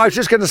 Well, I was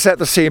just going to set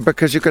the scene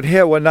because you can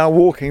hear we're now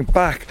walking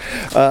back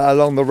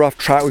along the rough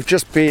track. We've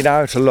just been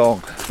out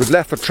along. We've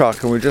left the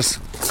truck and we've just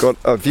got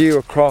a view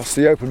across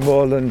the open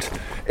moorland.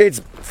 It's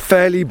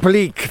fairly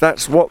bleak.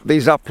 That's what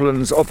these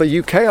uplands of the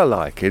UK are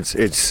like. It's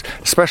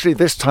especially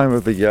this time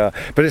of the year,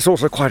 but it's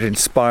also quite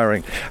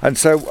inspiring. And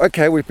so,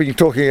 okay, we've been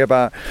talking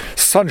about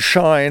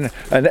sunshine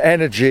and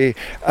energy,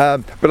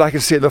 but I can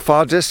see in the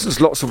far distance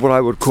lots of what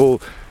I would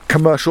call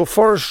commercial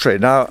forestry.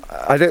 Now,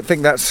 I don't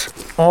think that's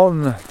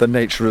on the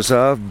nature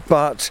reserve,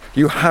 but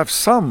you have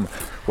some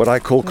what I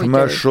call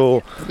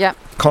commercial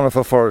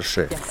conifer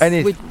forestry.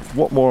 Yes.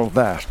 What more of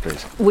that,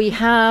 please? We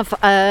have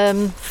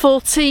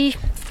 40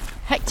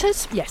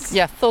 hectares? Yes.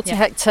 Yeah, 40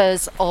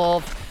 hectares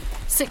of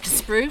Sitka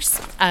spruce.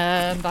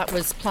 That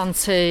was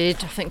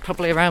planted, I think,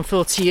 probably around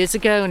 40 years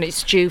ago, and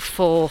it's due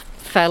for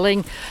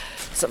felling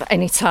sort of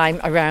any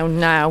time around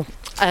now.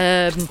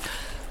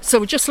 So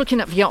we're just looking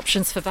at the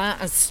options for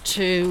that as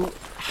to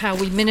how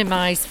we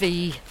minimise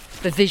the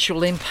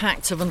visual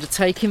impact of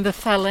undertaking the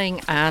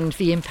felling and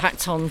the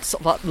impact on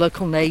sort of like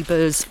local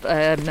neighbours,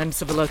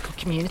 members of the local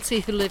community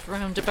who live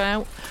round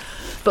about.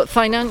 But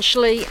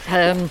financially,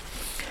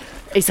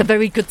 it's a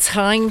very good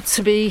time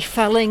to be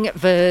felling.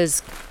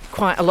 There's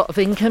quite a lot of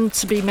income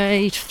to be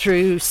made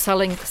through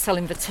selling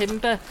the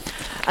timber,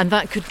 and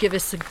that could give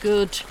us a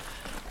good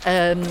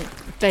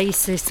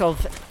basis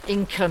of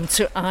income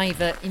to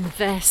either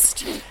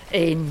invest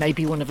in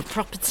maybe one of the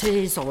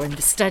properties or in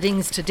the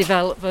steadings to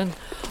develop them,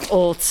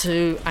 or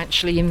to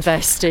actually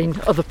invest in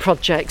other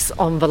projects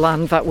on the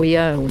land that we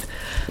own.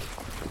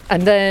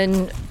 And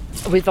then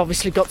we've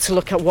obviously got to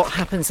look at what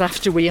happens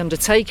after we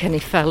undertake any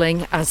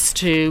felling as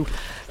to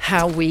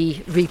how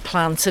we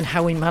replant and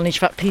how we manage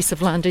that piece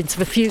of land into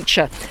the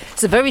future.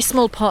 It's a very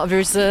small part of the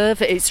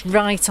reserve. It's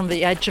right on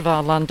the edge of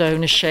our land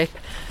ownership.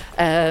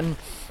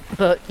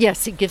 But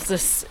yes, it gives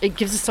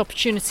us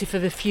opportunity for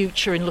the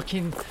future in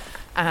looking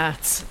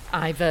at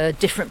either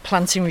different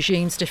planting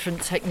regimes,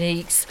 different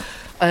techniques,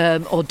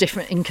 or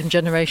different income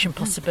generation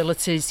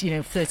possibilities,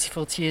 30,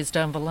 40 years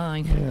down the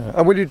line. Yeah.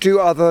 And will you do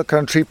other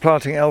kind of tree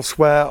planting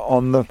elsewhere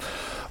on the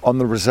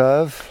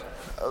reserve?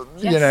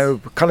 Yes.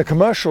 Kind of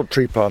commercial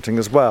tree planting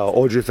as well,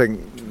 or do you think...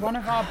 One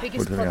of our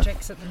biggest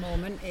projects at the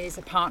moment is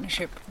a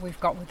partnership we've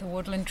got with the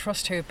Woodland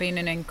Trust, who have been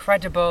an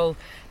incredible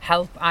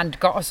help and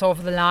got us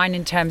over the line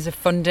in terms of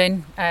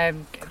funding,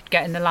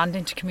 getting the land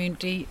into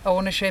community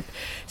ownership.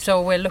 So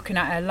we're looking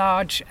at a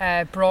large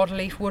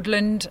broadleaf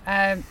woodland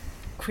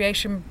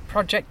creation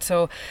project,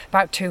 so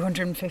about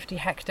 250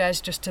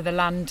 hectares just to the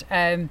land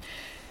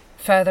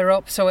further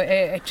up, so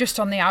just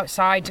on the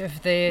outside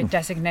of the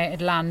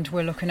designated land,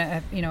 we're looking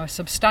at a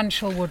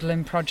substantial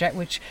woodland project,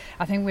 which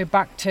I think we're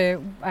back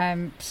to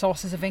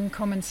sources of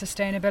income and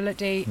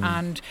sustainability,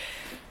 and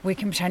we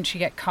can potentially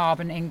get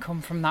carbon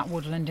income from that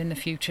woodland in the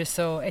future.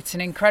 So it's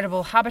an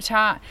incredible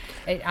habitat,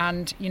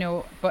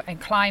 but in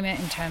climate,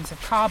 in terms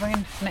of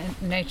carbon,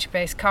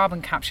 nature-based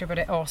carbon capture, but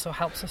it also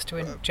helps us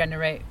to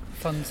generate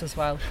funds as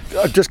well.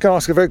 I'm just going to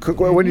ask a very quick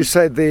one. When you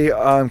say the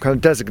kind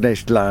of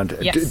designated land,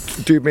 yes.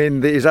 do you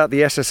mean is that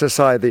the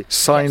SSSI, the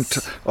Site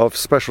of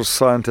Special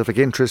Scientific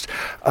Interest,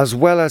 as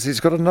well as it's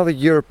got another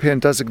European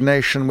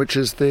designation, which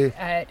is the...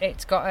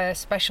 it's got a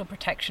Special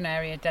Protection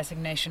Area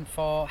designation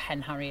for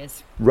hen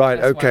harriers. Right,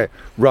 okay,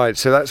 right.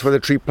 So that's where the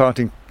tree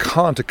planting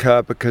can't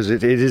occur because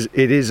it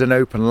is an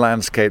open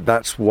landscape.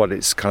 That's what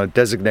it's kind of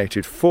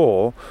designated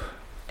for.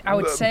 I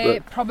would say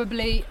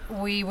probably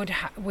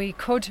we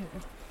could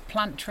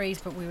plant trees,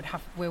 but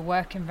we're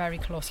working very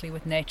closely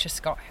with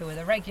NatureScot, who are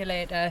the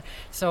regulator.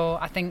 So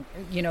I think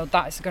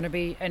that's going to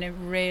be a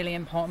really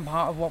important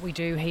part of what we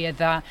do here,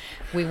 that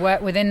we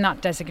work within that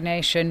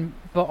designation,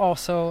 but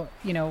also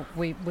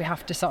we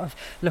have to sort of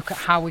look at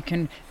how we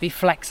can be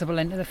flexible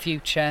into the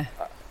future.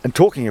 And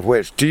talking of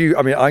which,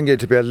 I'm going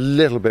to be a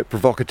little bit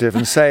provocative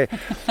and say,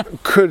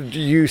 could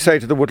you say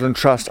to the Woodland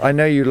Trust, I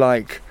know you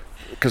like,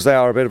 because they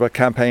are a bit of a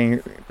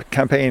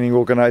campaigning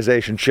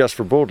organisation just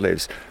for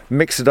broadleaves,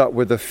 mix it up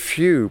with a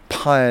few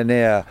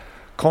pioneer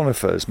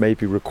conifers may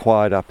be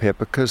required up here,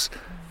 because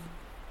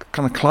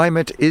kind of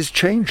climate is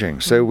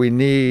changing. So we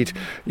need,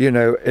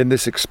 in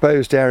this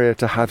exposed area,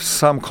 to have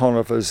some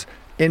conifers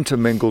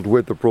intermingled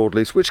with the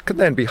broadleaves, which can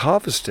then be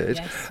harvested.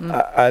 Yes.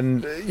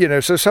 And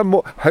so some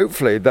more,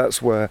 hopefully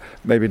that's where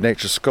maybe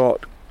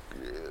NatureScot,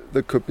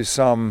 there could be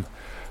some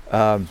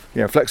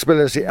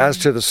flexibility as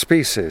to the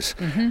species,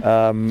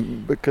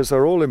 because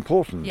they're all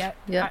important.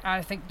 Yeah.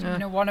 I think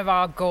one of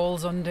our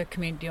goals under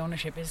community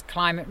ownership is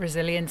climate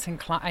resilience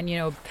and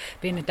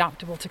being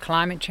adaptable to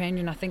climate change.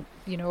 And I think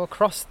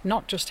across,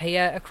 not just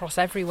here, across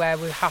everywhere,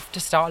 we have to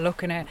start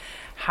looking at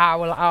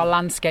how our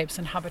landscapes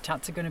and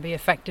habitats are going to be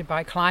affected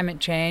by climate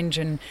change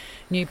and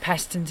new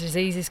pests and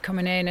diseases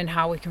coming in, and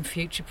how we can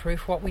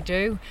future-proof what we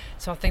do.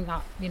 So I think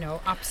that,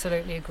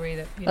 absolutely agree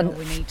that,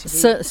 we need to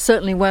be...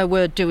 Certainly where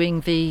we're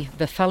doing the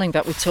felling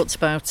that we talked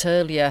about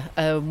earlier,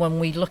 when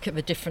we look at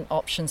the different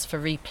options for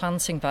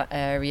replanting that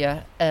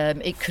area,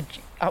 it could...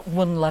 At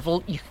one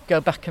level, you could go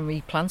back and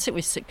replant it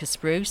with Sitka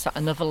spruce. At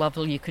another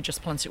level, you could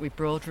just plant it with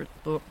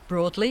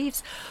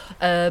broadleaves.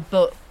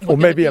 Or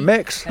maybe a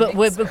mix. But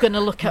we're going to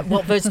look at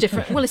what those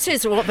different... Well, it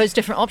is what those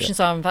different options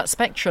are on that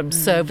spectrum.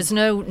 So there's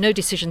no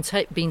decision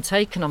being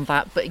taken on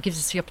that, but it gives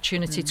us the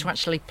opportunity to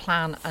actually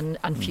plan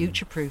and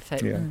future-proof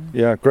it.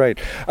 Yeah, great.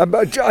 I'm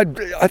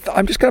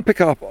just going to pick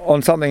up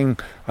on something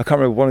I can't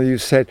remember one of you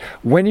said.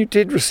 When you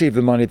did receive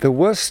the money, there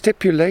were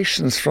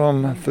stipulations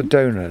from the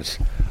donors.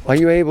 Are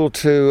you able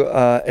to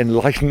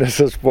enlighten us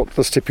as what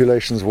the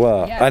stipulations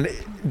were? Yeah.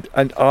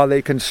 And are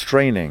they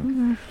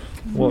constraining?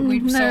 So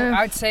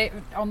I would say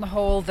on the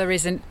whole there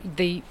isn't.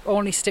 The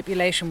only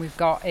stipulation we've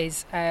got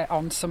is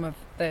on some of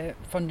the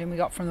funding we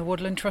got from the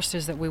Woodland Trust,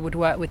 is that we would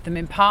work with them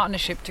in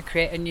partnership to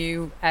create the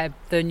new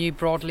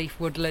broadleaf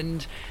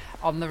woodland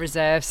on the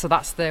reserve. So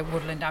that's the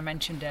woodland I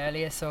mentioned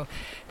earlier. So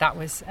that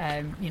was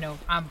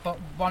but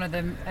one of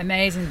the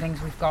amazing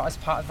things we've got as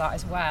part of that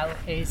as well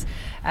is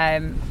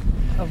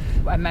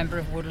a member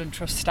of Woodland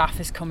Trust staff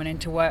is coming in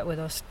to work with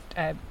us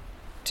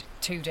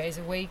 2 days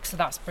a week. So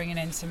that's bringing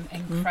in some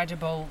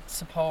incredible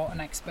support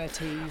and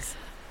expertise.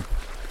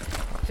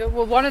 So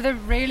one of the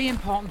really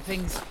important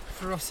things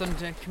for us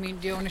under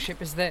community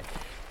ownership is that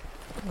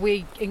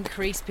we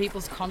increase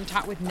people's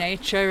contact with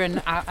nature and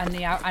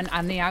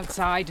the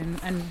outside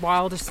and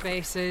wilder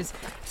spaces.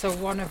 So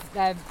one of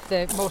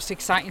the most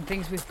exciting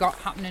things we've got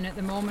happening at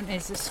the moment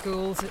is the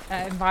school's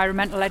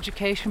environmental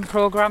education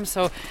programme.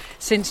 So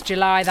since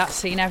July, that's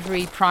seen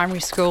every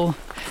primary school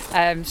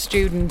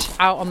student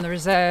out on the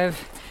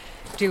reserve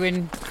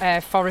doing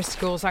forest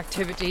schools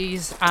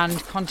activities and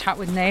contact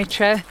with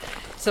nature.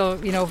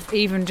 So,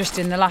 even just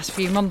in the last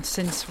few months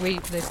since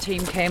the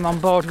team came on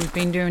board, we've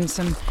been doing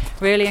some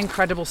really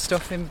incredible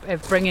stuff in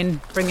bringing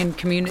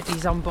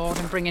communities on board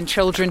and bringing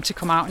children to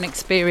come out and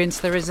experience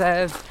the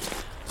reserve.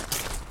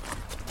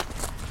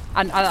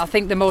 And I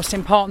think the most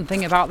important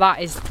thing about that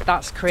is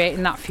that's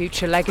creating that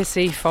future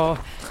legacy for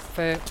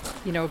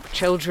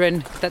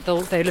children, that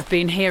they'll have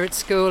been here at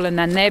school and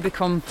then they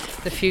become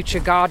the future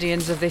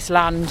guardians of this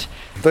land.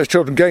 Those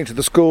children going to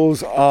the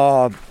schools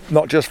are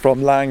not just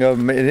from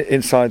Langham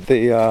inside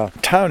the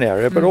town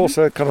area, but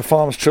also kind of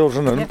farmers'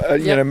 children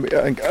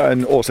and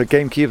and also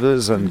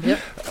gamekeepers and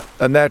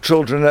their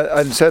children,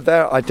 and so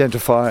they're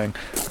identifying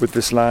with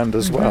this land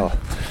as well.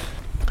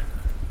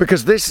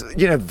 Because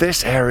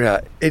this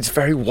area, it's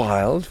very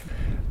wild.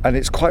 And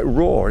it's quite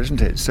raw,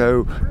 isn't it?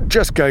 So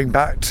just going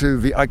back to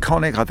the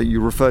iconic, I think you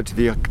referred to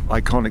the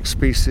iconic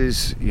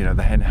species,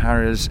 the hen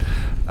harriers,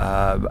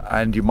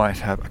 and you might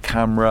have a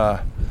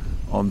camera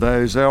on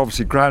those. They're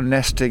obviously ground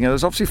nesting, and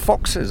there's obviously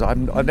foxes.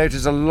 I've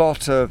noticed a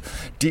lot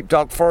of deep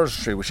dark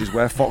forestry, which is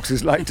where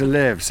foxes like to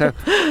live. So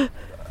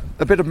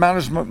a bit of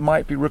management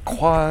might be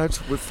required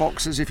with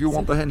foxes if you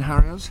want the hen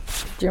harriers.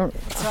 So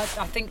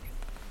I think,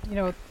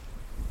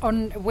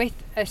 with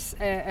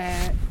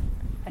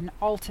an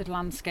altered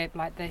landscape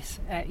like this,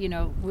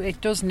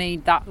 it does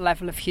need that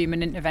level of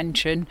human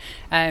intervention,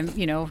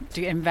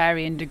 in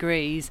varying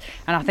degrees.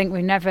 And I think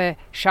we've never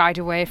shied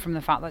away from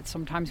the fact that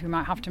sometimes we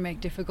might have to make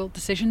difficult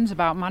decisions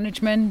about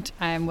management,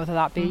 whether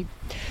that be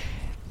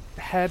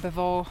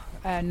herbivore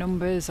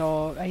numbers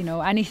or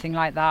anything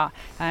like that.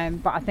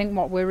 But I think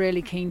what we're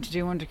really keen to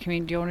do under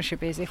community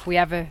ownership is if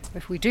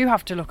we do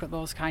have to look at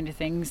those kind of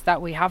things,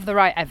 that we have the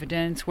right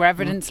evidence, we're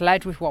evidence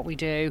led with what we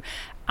do,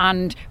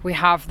 and we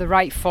have the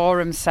right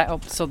forums set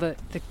up so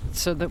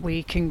that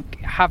we can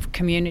have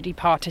community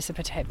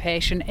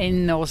participation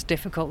in those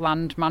difficult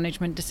land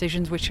management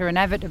decisions, which are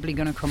inevitably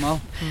going to come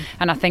up.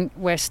 And I think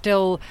we're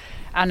still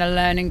on a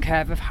learning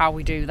curve of how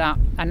we do that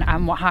and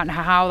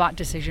how that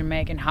decision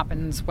making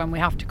happens when we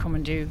have to come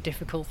and do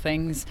difficult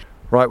things.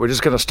 Right, we're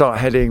just going to start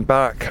heading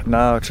back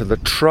now to the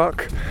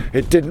truck.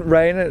 It didn't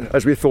rain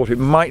as we thought it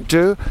might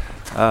do,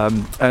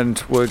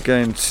 and we're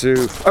going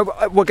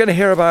to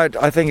hear about,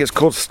 I think it's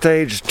called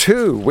Stage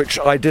 2, which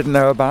I didn't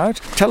know about.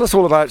 Tell us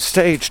all about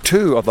Stage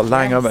 2 of the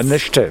Langham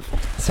Initiative.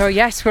 So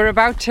yes, we're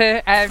about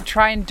to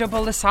try and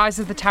double the size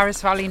of the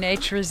Tarras Valley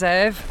Nature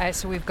Reserve.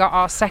 So we've got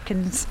our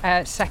second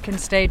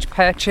stage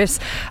purchase.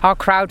 Our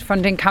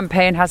crowdfunding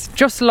campaign has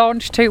just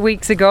launched 2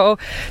 weeks ago.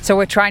 So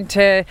we're trying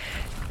to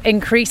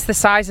increased the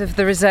size of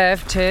the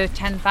reserve to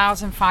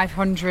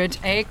 10,500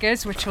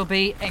 acres, which will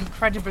be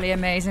incredibly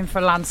amazing for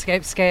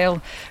landscape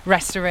scale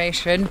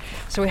restoration.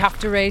 So we have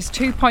to raise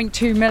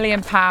 £2.2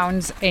 million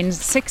in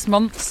 6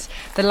 months.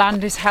 The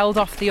land is held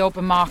off the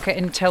open market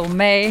until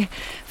May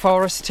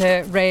for us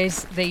to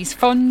raise these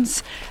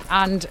funds,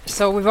 and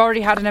so we've already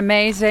had an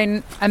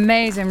amazing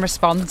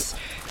response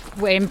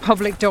in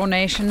public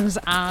donations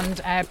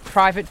and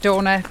private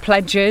donor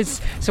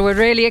pledges. So we're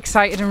really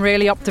excited and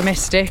really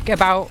optimistic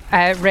about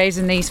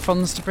raising these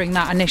funds to bring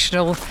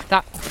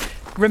that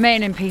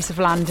remaining piece of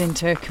land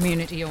into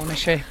community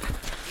ownership.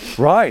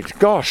 Right,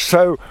 gosh,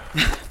 so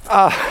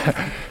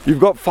you've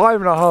got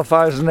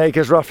 5,500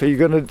 acres roughly.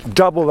 You're going to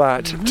double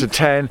that to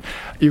 10.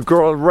 You've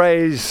got to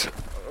raise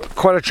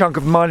quite a chunk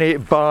of money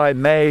by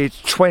May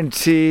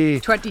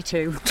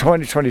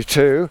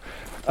 2022.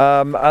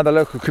 And the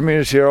local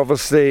community are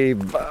obviously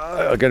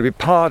going to be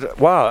part.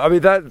 Wow, I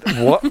mean,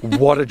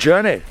 what a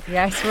journey.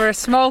 Yes, we're a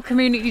small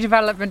community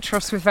development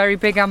trust with very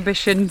big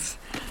ambitions.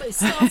 But it's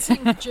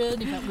starting the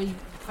journey that we...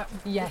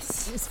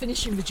 Yes. It's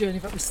finishing the journey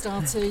that we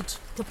started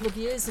a couple of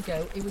years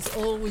ago. It was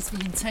always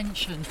the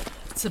intention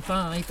to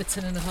buy the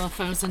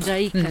 10,500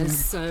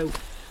 acres. So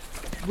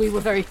we were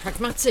very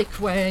pragmatic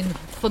when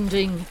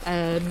funding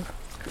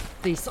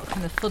these sort of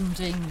kind of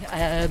funding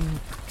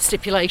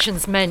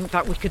stipulations meant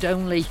that we could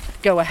only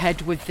go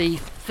ahead with the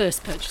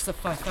first purchase of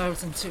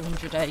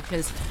 5,200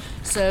 acres.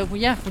 So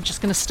we're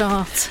just going to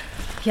start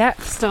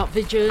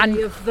the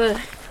journey of the...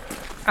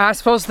 I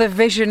suppose the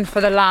vision for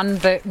the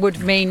land that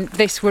would mean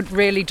this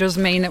really does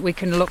mean that we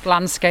can look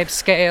landscape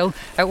scale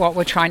at what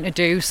we're trying to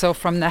do. So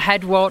from the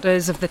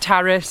headwaters of the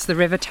Tarras, the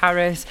River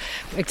Tarras,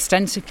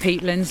 extensive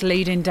peatlands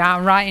leading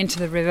down right into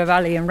the river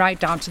valley and right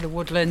down to the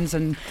woodlands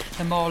and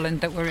the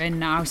moorland that we're in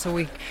now. So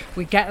we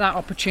get that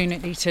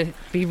opportunity to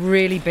be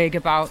really big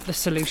about the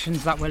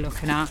solutions that we're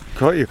looking at.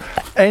 Got you.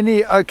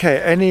 Any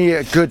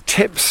good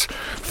tips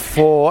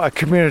for a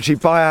community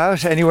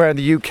buyout anywhere in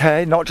the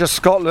UK, not just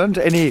Scotland?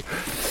 Any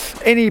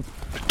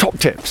top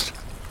tips?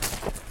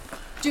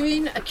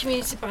 Doing a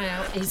community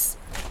buyout is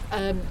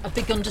a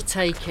big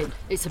undertaking.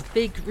 It's a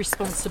big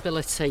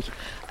responsibility.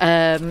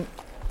 And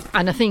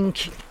I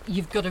think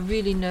you've got to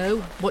really know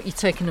what you're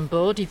taking on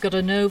board. You've got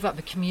to know that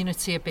the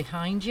community are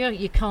behind you.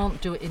 You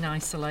can't do it in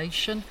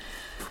isolation.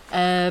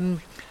 We're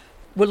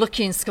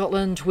lucky in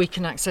Scotland we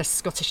can access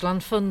Scottish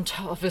Land Fund.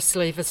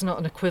 Obviously there's not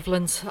an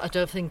equivalent, I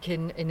don't think,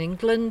 in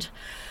England.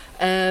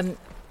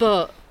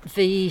 But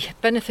the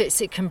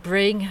benefits it can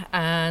bring,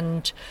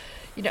 and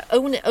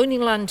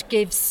owning land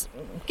gives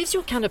you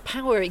a kind of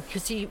power,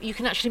 because you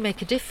can actually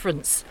make a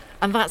difference,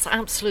 and that's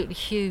absolutely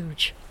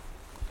huge.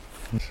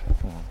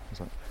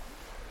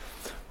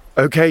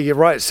 Okay, you're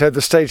right. So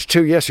the stage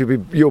 2, yes,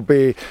 you'll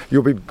be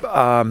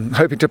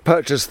hoping to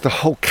purchase the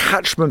whole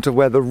catchment of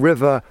where the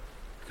river,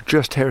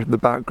 just here in the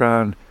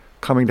background,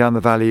 coming down the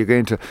valley. You're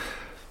going to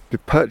be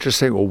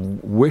purchasing, or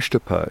wish to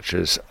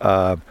purchase,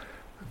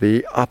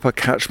 the upper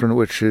catchment,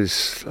 which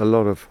is a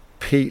lot of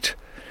peat.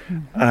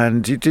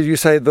 And did you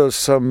say there's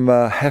some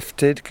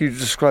hefted? Can you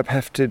describe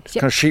hefted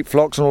kind of sheep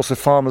flocks, and also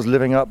farmers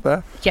living up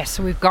there? Yes,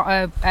 so we've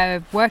got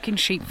a working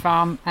sheep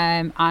farm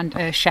and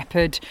a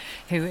shepherd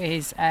who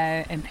is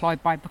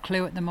employed by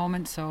Buccleuch at the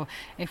moment. So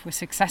if we're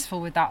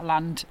successful with that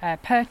land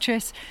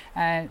purchase,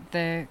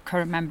 the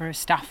current member of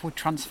staff would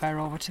transfer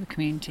over to the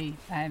community,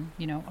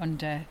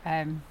 under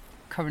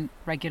current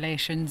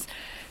regulations.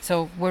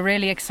 So we're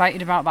really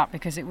excited about that,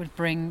 because it would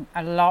bring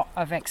a lot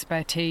of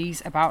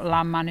expertise about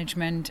land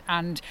management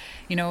and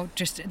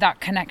just that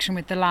connection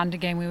with the land.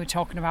 Again, we were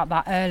talking about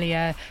that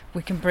earlier.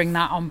 We can bring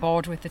that on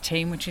board with the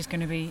team, which is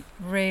going to be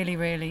really,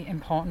 really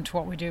important to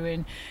what we're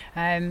doing.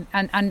 And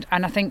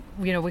I think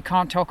we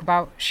can't talk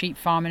about sheep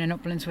farming in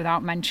uplands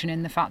without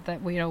mentioning the fact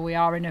that we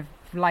are in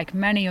like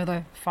many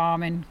other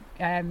farming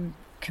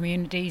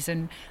communities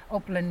and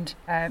upland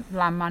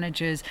land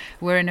managers,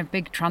 we're in a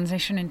big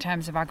transition in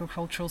terms of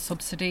agricultural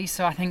subsidies.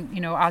 So I think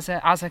as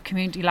a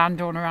community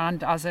landowner,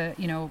 and as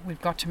we've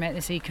got to make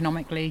this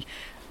economically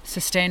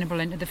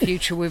sustainable into the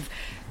future.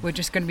 We're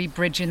just going to be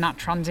bridging that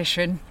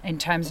transition in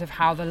terms of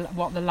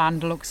what the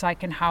land looks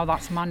like and how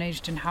that's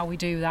managed and how we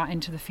do that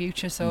into the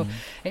future. So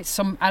it's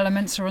some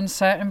elements are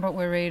uncertain, but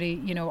we're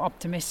really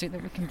optimistic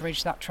that we can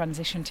bridge that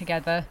transition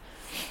together.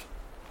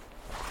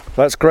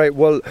 That's great.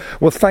 Well,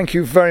 thank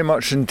you very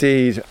much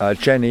indeed,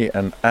 Jenny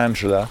and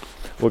Angela.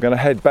 We're going to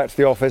head back to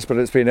the office, but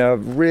it's been a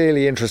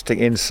really interesting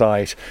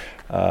insight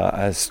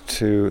as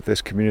to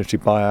this community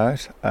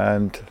buyout.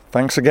 And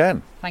thanks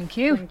again. Thank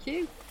you. Thank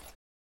you.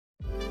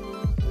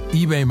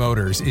 eBay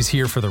Motors is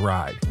here for the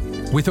ride.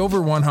 With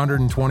over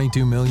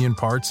 122 million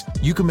parts,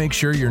 you can make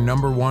sure your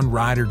number one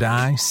ride or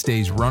die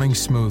stays running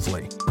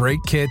smoothly. Brake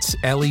kits,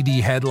 LED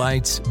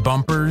headlights,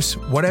 bumpers,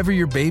 whatever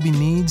your baby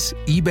needs,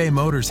 eBay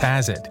Motors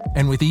has it.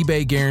 And with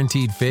eBay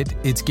Guaranteed Fit,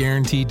 it's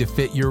guaranteed to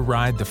fit your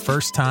ride the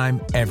first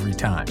time, every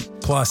time.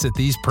 Plus, at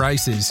these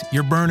prices,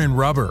 you're burning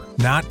rubber,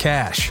 not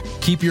cash.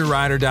 Keep your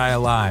ride or die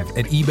alive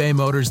at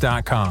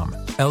ebaymotors.com.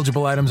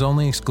 Eligible items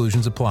only.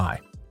 Exclusions apply.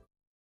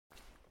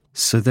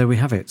 So there we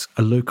have it,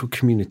 a local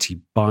community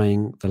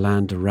buying the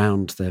land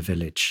around their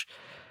village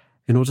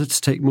in order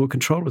to take more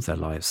control of their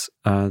lives.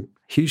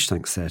 Huge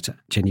thanks there to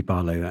Jenny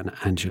Barlow and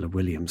Angela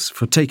Williams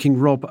for taking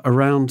Rob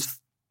around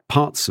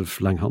parts of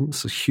Langholm.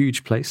 It's a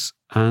huge place,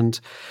 and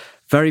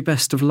very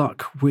best of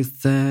luck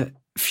with their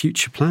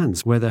future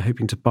plans, where they're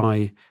hoping to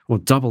buy or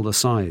double the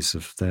size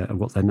of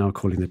what they're now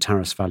calling the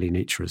Tarras Valley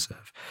Nature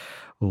Reserve.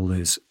 All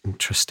those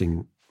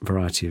interesting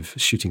variety of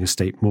shooting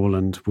estate,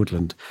 moorland,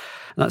 woodland.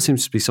 And that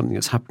seems to be something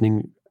that's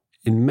happening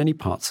in many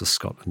parts of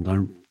Scotland. I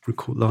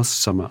recall last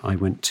summer I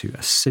went to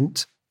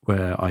Assynt,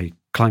 where I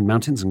climbed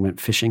mountains and went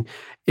fishing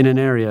in an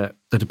area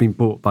that had been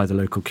bought by the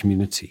local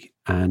community.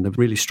 And there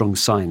were really strong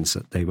signs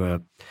that they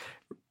were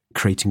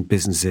creating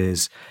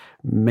businesses,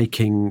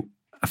 making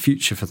a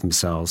future for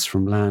themselves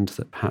from land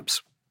that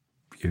perhaps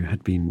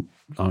had been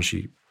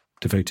largely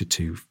devoted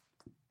to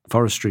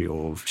forestry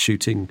or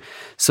shooting.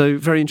 So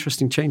very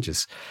interesting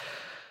changes.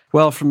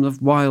 Well, from the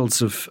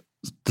wilds of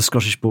the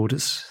Scottish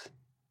borders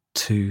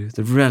to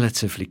the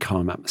relatively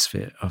calm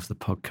atmosphere of the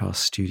podcast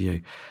studio.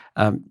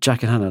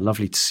 Jack and Hannah,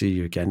 lovely to see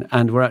you again.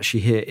 And we're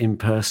actually here in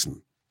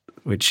person,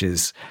 which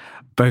is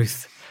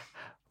both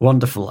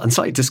wonderful and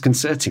slightly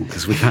disconcerting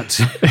because we've had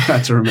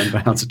to remember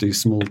how to do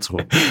small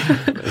talk.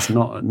 It's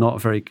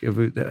not very.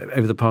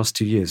 Over the past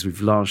 2 years,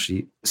 we've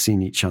largely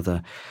seen each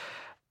other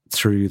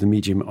through the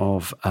medium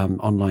of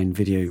online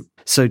video.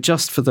 So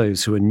just for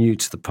those who are new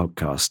to the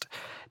podcast,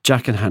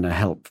 Jack and Hannah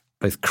help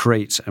both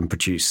create and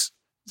produce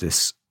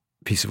this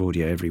piece of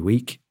audio every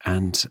week,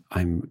 and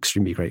I'm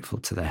extremely grateful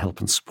to their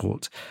help and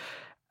support,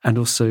 and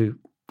also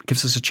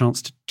gives us a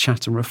chance to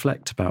chat and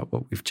reflect about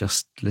what we've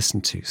just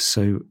listened to.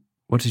 So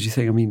what did you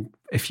think? I mean,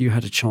 if you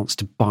had a chance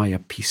to buy a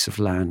piece of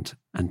land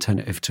and turn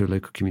it over to a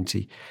local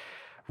community,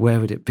 where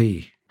would it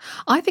be?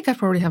 I think I'd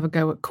probably have a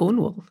go at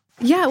Cornwall.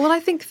 Yeah, well,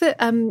 I think that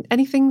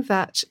anything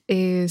that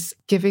is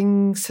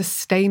giving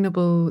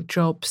sustainable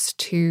jobs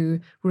to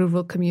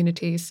rural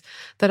communities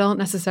that aren't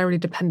necessarily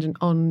dependent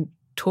on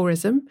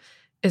tourism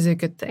is a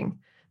good thing.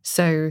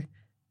 So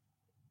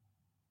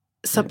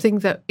something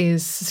that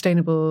is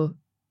sustainable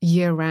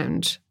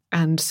year-round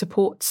and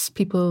supports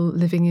people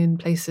living in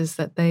places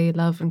that they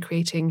love and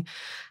creating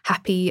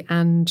happy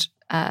and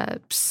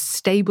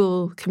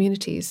stable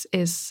communities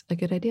is a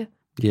good idea.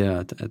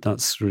 Yeah,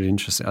 that's really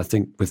interesting. I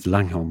think with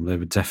Langholm, they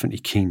were definitely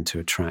keen to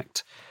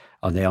attract,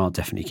 they are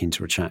definitely keen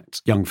to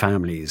attract young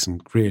families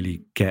and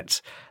really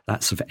get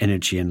that sort of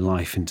energy and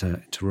life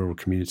into rural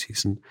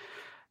communities. And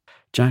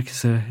Jack,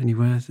 is there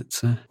anywhere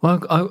that's...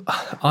 Well,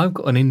 I've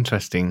got an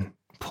interesting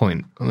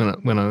point.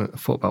 When I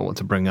thought about what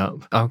to bring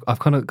up, I've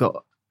kind of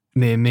got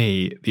near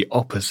me the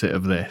opposite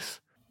of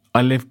this.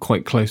 I live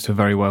quite close to a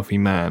very wealthy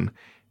man,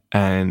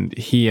 and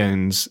he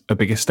owns a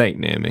big estate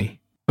near me.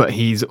 But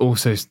he's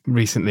also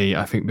recently,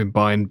 I think, been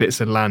buying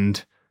bits of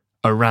land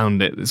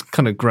around it that's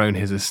kind of grown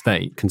his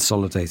estate.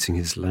 Consolidating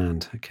his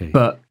land, okay.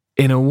 But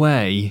in a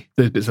way,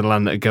 those bits of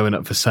land that are going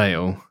up for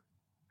sale,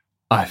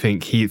 I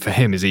think for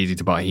him is easy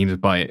to buy. He can just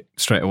buy it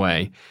straight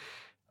away.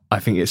 I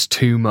think it's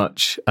too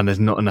much and there's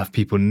not enough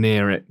people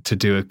near it to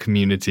do a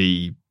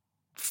community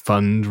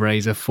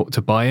fundraiser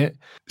to buy it.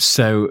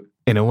 So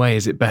in a way,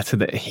 is it better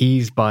that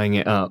he's buying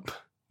it up,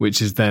 which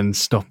is then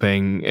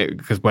stopping it,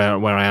 because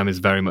where I am is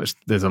very much,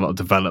 there's a lot of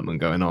development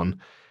going on.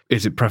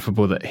 Is it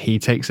preferable that he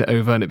takes it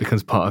over and it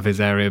becomes part of his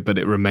area, but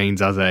it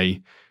remains as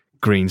a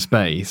green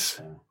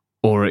space,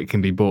 or it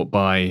can be bought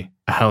by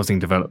a housing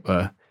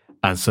developer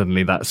and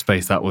suddenly that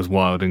space that was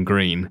wild and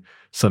green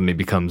suddenly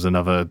becomes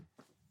another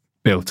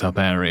built-up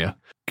area?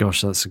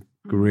 Gosh, that's a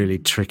really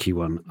tricky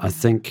one. I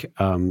think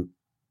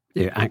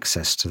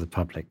access to the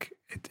public,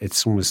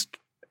 it's almost...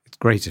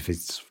 great if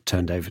it's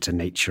turned over to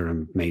nature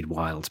and made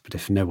wild, but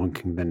if no one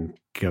can then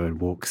go and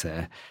walk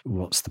there,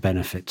 what's the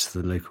benefit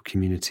to the local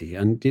community?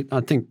 And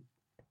I think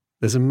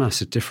there's a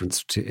massive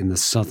difference in the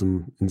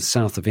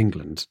south of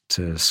England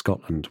to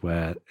Scotland,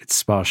 where it's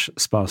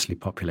sparsely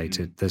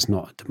populated. There's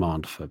not a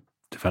demand for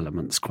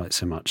developments quite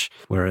so much.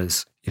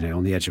 Whereas,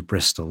 on the edge of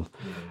Bristol,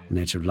 on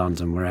the edge of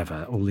London,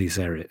 wherever, all these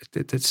areas,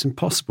 it's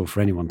impossible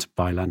for anyone to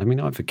buy land. I mean,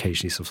 I've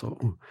occasionally sort of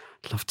thought,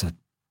 I'd love to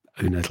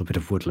own a little bit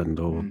of woodland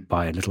or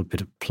buy a little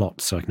bit of plot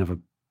so I can have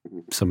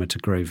somewhere to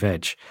grow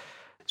veg.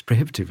 It's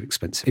prohibitively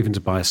expensive, even to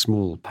buy a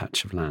small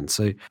patch of land.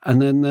 So,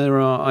 and then there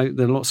are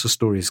lots of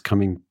stories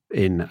coming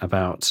in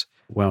about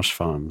Welsh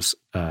farms,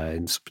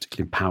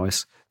 particularly in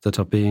Powys, that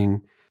are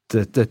being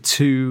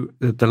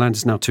the land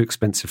is now too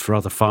expensive for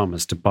other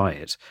farmers to buy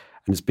it,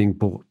 and it's being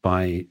bought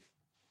by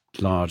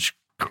large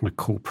kind of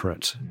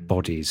corporate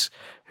bodies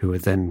who are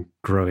then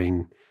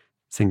growing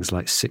things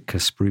like Sitka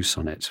spruce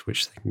on it,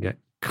 which they can get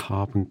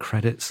carbon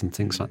credits and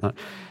things like that.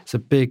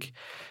 It's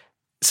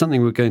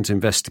something we're going to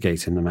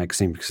investigate in the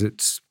magazine, because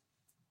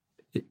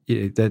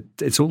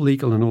it's all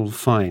legal and all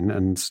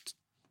fine,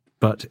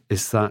 but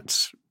is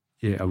that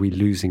are we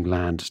losing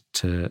land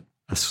to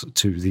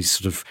these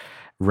sort of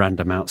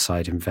random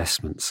outside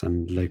investments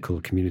and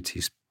local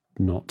communities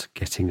not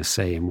getting a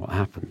say in what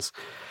happens?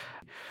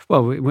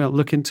 Well, we'll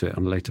look into it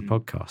on a later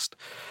podcast.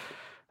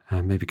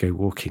 maybe go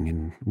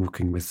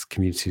walking with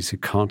communities who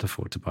can't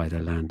afford to buy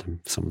their land and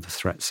some of the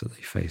threats that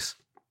they face.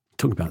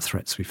 Talking about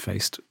threats we've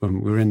faced,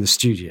 when we were in the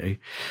studio,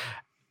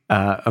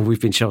 and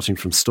we've been sheltering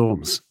from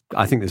storms.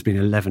 I think there's been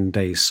 11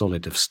 days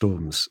solid of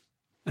storms.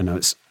 I know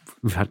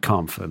we've had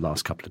calm for the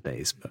last couple of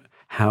days, but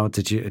how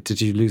did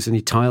you lose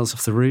any tiles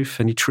off the roof?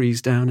 Any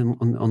trees down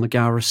on the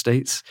Gower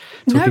estates?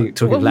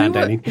 Talking of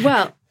landowning.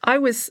 I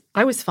was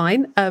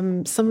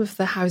fine. Some of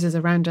the houses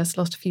around us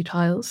lost a few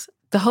tiles.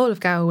 The whole of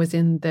Gower was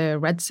in the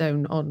red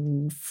zone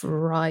on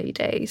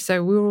Friday,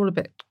 so we were all a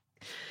bit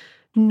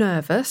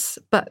nervous.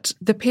 But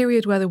the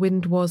period where the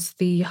wind was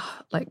the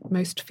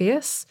most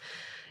fierce,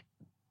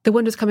 the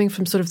wind was coming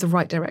from sort of the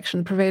right direction.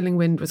 The prevailing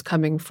wind was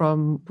coming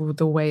from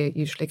the way it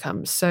usually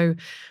comes. So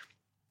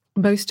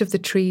most of the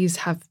trees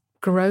have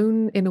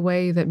grown in a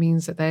way that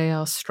means that they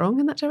are strong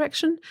in that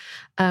direction.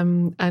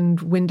 And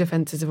wind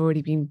defences have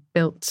already been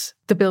built.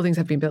 The buildings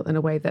have been built in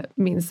a way that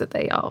means that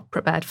they are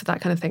prepared for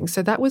that kind of thing.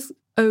 So that was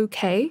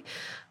okay.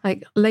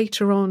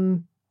 Later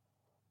on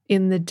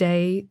in the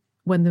day,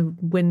 when the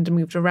wind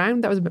moved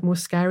around, that was a bit more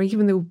scary.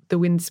 Even though the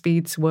wind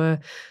speeds were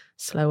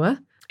slower,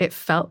 it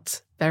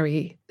felt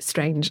very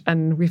strange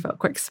and we felt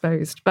quite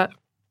exposed. But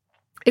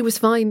it was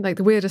fine.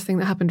 The weirdest thing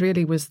that happened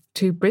really was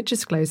 2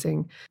 bridges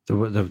closing. The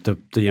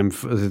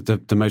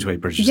motorway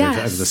bridges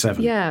over the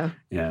Severn.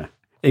 Yeah.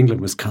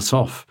 England was cut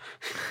off.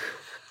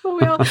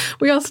 Well,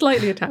 we are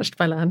slightly attached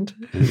by land.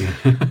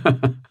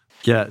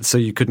 Yeah, so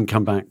you couldn't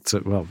come back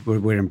to. Well,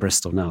 we're in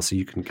Bristol now, so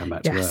you couldn't come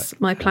back to work. Yes,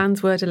 my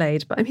plans were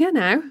delayed, but I'm here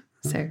now.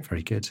 So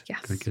very good.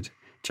 Yes, very good.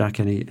 Jack,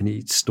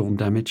 any storm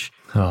damage?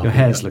 Your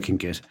hair's looking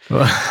good.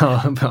 Well,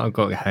 I've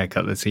got a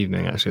haircut this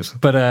evening, actually.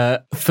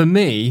 But for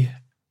me,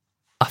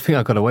 I think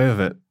I got away with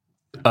it.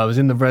 I was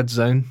in the red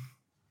zone,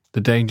 the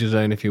danger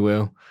zone, if you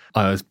will.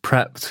 I was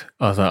prepped.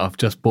 I was like, I've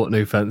just bought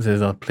new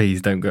fences.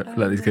 Please don't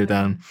let these go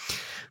down.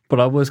 But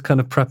I was kind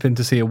of prepping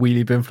to see a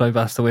wheelie bin fly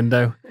past the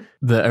window.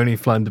 The only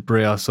flying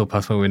debris I saw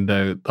past my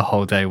window the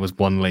whole day was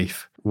one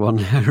leaf. One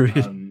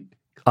area.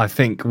 I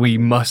think we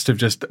must have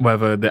just,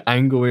 whether the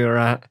angle we were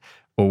at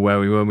or where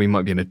we were, we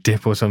might be in a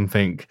dip or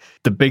something.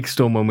 The big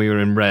storm when we were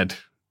in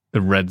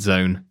the red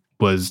zone,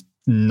 was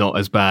not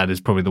as bad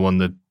as probably the one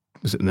that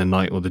was in the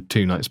night or the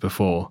 2 nights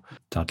before.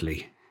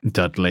 Dudley.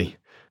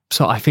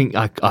 So I think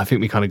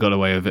we kind of got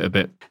away with it a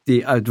bit.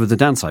 The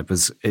downside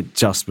was it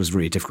just was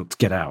really difficult to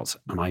get out,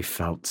 and I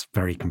felt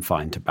very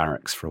confined to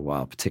barracks for a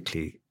while,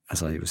 particularly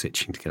as I was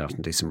itching to get out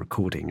and do some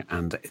recording.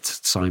 And it's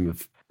a time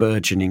of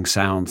burgeoning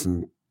sounds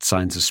and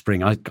signs of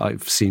spring.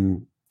 I've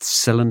seen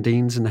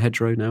celandines in the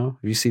hedgerow now.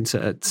 Have you seen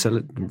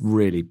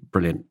really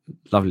brilliant,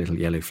 lovely little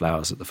yellow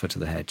flowers at the foot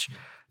of the hedge,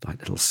 like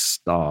little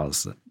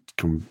stars that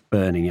come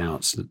burning out?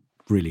 It's a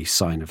really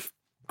sign of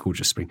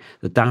gorgeous spring.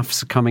 The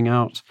daffs are coming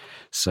out,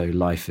 so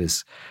life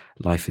is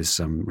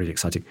really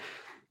exciting.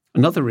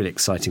 Another really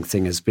exciting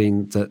thing has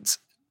been that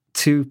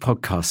 2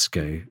 podcasts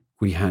ago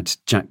we had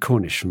Jack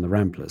Cornish from the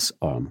Ramblers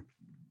on,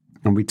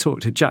 and we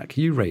talked to Jack.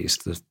 You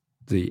raised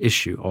the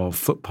issue of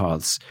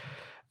footpaths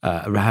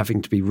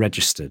having to be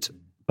registered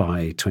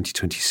by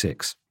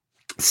 2026.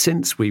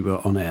 Since we were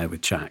on air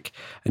with Jack,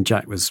 and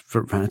Jack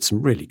had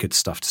some really good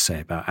stuff to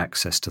say about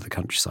access to the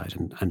countryside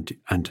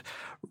and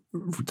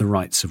the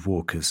rights of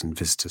walkers and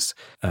visitors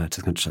to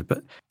the countryside.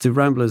 But the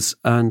Ramblers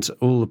and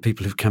all the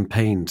people who've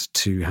campaigned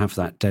to have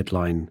that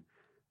deadline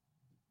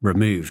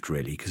removed,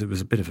 really, because it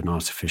was a bit of an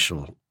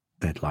artificial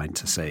deadline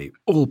to say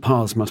all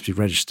paths must be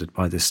registered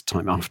by this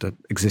time after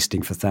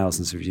existing for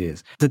thousands of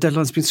years. The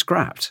deadline's been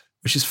scrapped,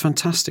 which is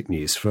fantastic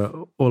news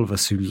for all of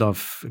us who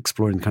love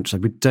exploring the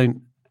countryside. We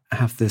don't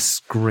have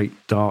this great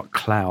dark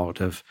cloud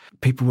of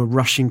people were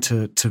rushing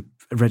to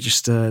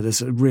register.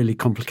 There's a really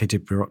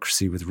complicated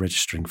bureaucracy with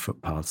registering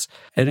footpaths.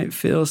 And it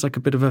feels like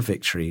a bit of a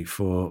victory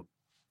for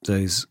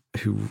those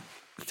who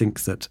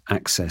think that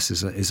access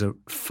is a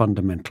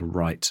fundamental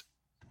right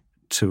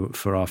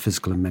for our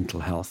physical and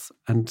mental health,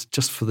 and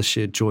just for the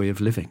sheer joy of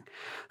living.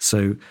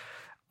 So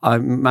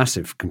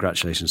massive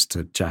congratulations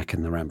to Jack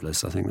and the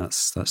Ramblers. I think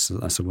that's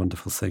a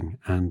wonderful thing,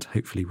 and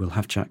hopefully we'll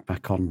have Jack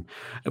back on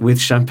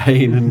with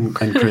champagne and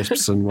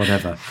crisps and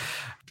whatever.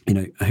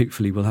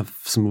 Hopefully we'll have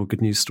some more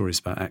good news stories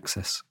about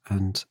access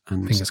and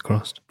fingers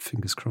crossed.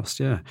 Fingers crossed,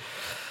 yeah.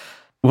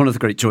 One of the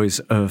great joys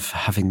of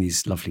having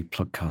these lovely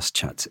podcast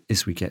chats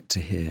is we get to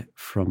hear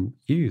from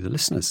you, the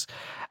listeners,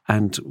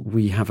 and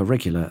we have a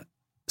regular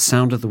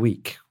Sound of the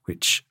Week,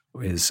 which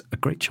is a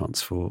great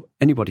chance for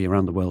anybody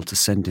around the world to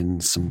send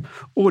in some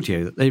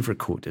audio that they've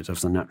recorded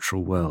of the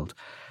natural world.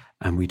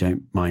 And we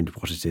don't mind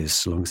what it is,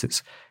 so long as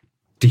it's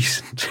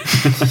decent.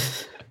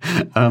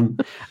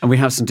 And we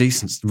have some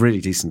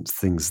really decent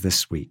things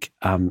this week.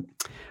 And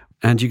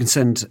you can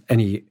send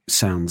any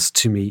sounds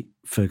to me,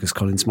 Fergus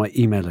Collins. My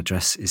email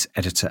address is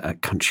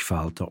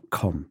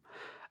editor@countryfile.com.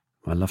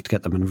 I love to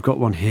get them. And we've got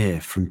one here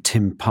from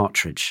Tim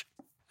Partridge.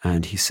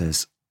 And he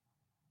says,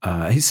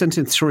 he sent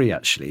in 3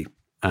 actually.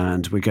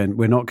 And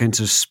we're not going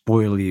to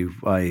spoil you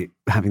by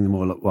having them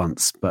all at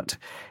once, but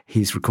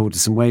he's recorded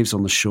some waves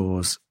on the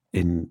shores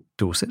in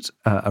Dorset,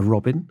 a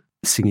robin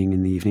singing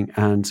in the evening,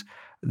 and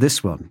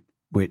this one,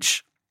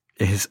 which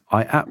is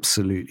I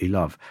absolutely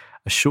love.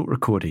 A short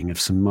recording of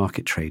some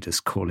market traders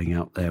calling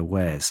out their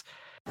wares.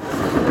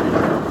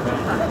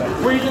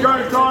 We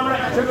go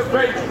direct to the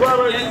veg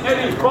growers,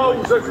 any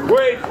bowls of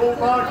quid, all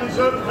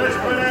markism, fresh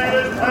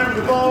bananas, pound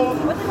of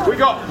bowl. We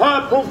got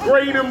purple,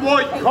 green and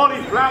white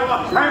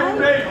cauliflower,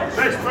 pounded,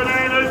 fresh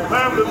bananas,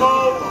 pound of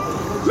bowl.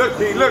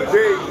 Looky.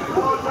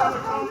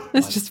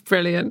 It's just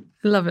brilliant.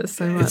 I love it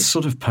so much. It's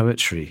sort of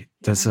poetry.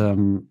 There's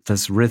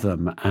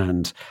rhythm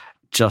and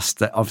just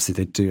that. Obviously,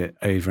 they do it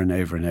over and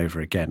over and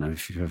over again. And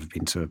if you've ever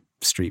been to a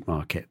street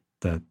market,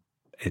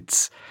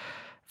 it's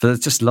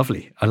just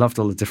lovely. I loved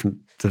all the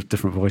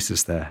different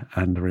voices there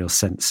and a real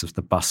sense of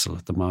the bustle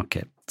of the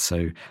market.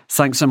 So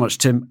thanks so much,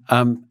 Tim.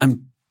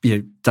 And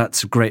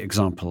that's a great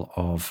example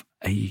of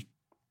a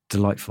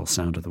delightful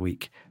sound of the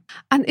week.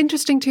 And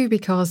interesting too,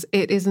 because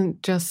it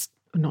isn't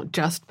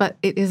but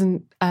it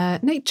isn't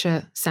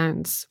nature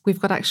sounds. We've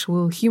got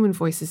actual human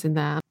voices in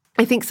there.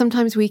 I think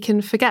sometimes we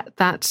can forget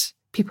that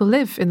people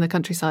live in the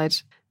countryside.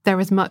 They're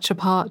as much a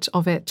part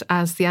of it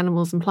as the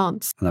animals and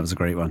plants. And that was a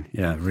great one.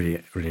 Yeah,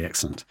 really, really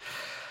excellent.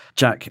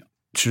 Jack,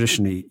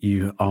 traditionally,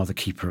 you are the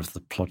keeper of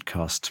the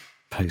podcast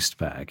post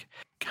bag.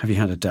 Have you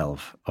had a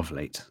delve of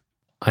late?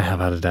 I have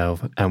had a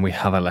delve, and we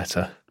have a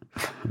letter.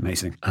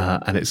 Amazing.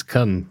 And it's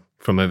come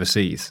from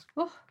overseas.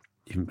 Oh.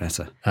 Even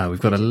better. We've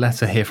got a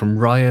letter here from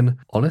Ryan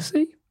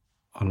Olisey.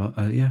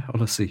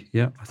 Olisey.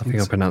 Yeah, I think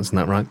I'm pronouncing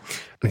that right.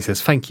 And he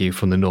says, "Thank you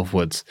from the North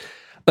Woods.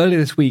 Earlier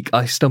this week,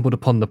 I stumbled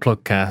upon the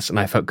podcast and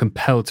I felt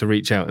compelled to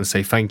reach out and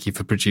say thank you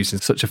for producing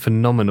such a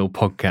phenomenal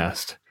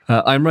podcast.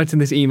 I'm writing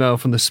this email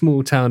from the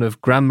small town of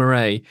Grand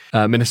Marais,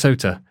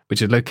 Minnesota,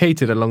 which is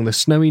located along the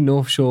snowy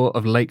north shore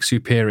of Lake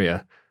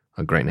Superior."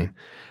 A great name.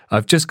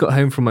 "I've just got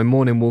home from my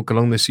morning walk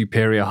along the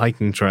Superior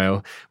hiking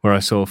trail where I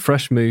saw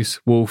fresh moose,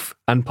 wolf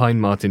and pine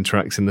marten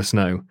tracks in the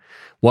snow.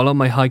 While on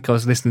my hike, I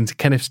was listening to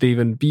Kenneth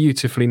Stephen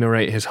beautifully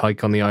narrate his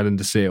hike on the island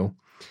of Seal.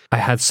 I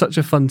had such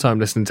a fun time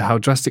listening to how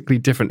drastically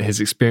different his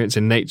experience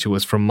in nature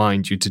was from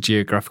mine due to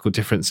geographical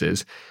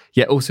differences,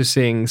 yet also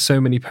seeing so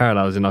many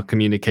parallels in our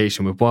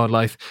communication with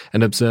wildlife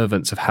and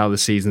observance of how the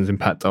seasons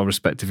impact our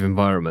respective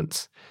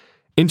environments.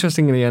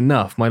 Interestingly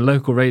enough, my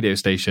local radio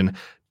station,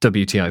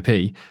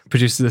 WTIP,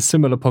 produces a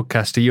similar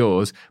podcast to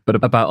yours, but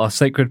about our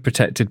sacred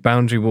protected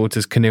Boundary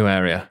Waters canoe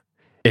area.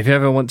 If you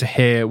ever want to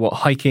hear what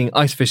hiking,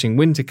 ice fishing,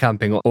 winter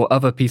camping, or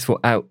other peaceful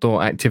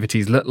outdoor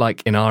activities look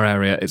like in our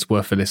area, it's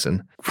worth a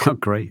listen." Oh,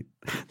 great.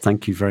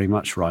 Thank you very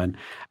much, Ryan.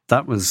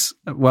 That was,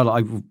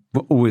 I'm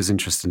always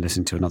interested in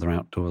listening to another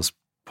outdoors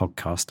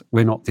podcast.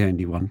 We're not the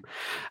only one.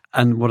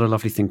 And what a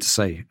lovely thing to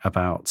say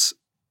about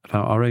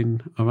our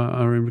own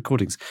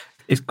recordings.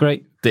 It's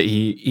great that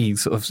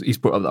he's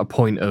brought up that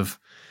point of,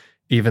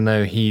 even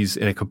though he's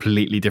in a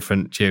completely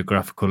different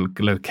geographical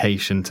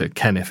location to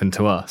Kenneth and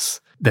to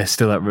us, there's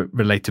still that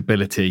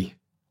relatability,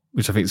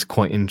 which I think is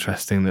quite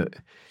interesting. That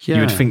you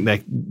would think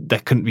there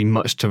couldn't be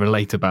much to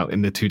relate about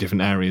in the two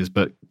different areas,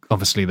 but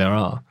obviously there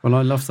are. Well,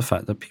 I love the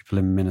fact that people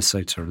in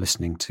Minnesota are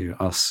listening to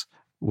us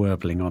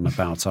warbling on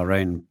about our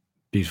own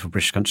beautiful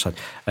British countryside,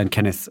 and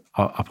Kenneth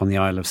up on the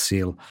Isle of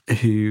Seal,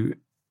 who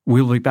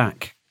will be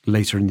back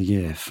later in the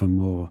year for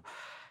more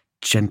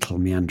gentle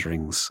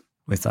meanderings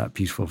with that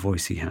beautiful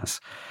voice he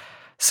has.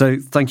 So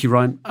thank you,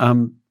 Ryan.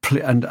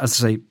 And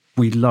as I say,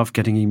 we love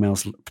getting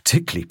emails,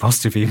 particularly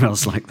positive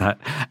emails like that.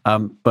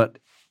 But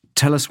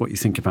tell us what you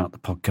think about the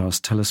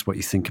podcast. Tell us what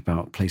you think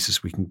about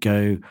places we can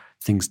go,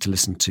 things to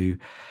listen to,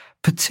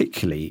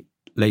 particularly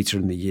later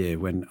in the year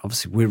when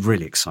obviously we're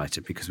really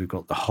excited because we've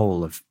got the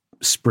whole of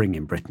spring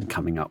in Britain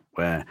coming up,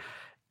 where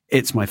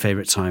it's my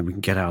favourite time. We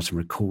can get out and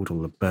record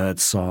all the bird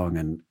song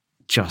and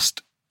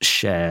just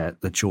share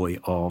the joy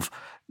of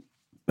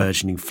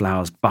burgeoning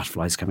flowers,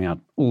 butterflies coming out,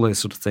 all those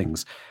sort of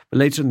things. But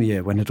later in the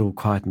year, when it all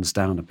quietens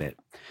down a bit,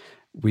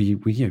 we'll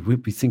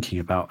be thinking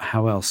about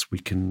how else we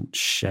can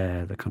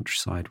share the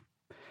countryside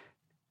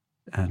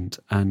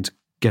and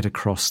get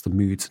across the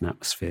moods and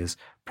atmospheres,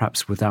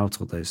 perhaps without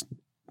all those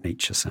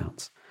nature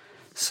sounds.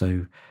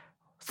 So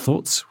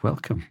thoughts,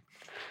 welcome.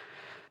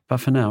 But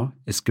for now,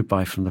 it's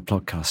goodbye from the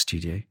podcast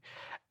studio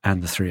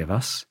and the three of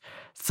us.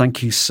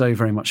 Thank you so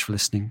very much for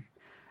listening,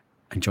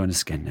 and join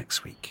us again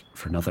next week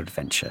for another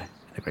adventure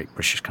in the great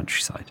British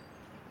countryside.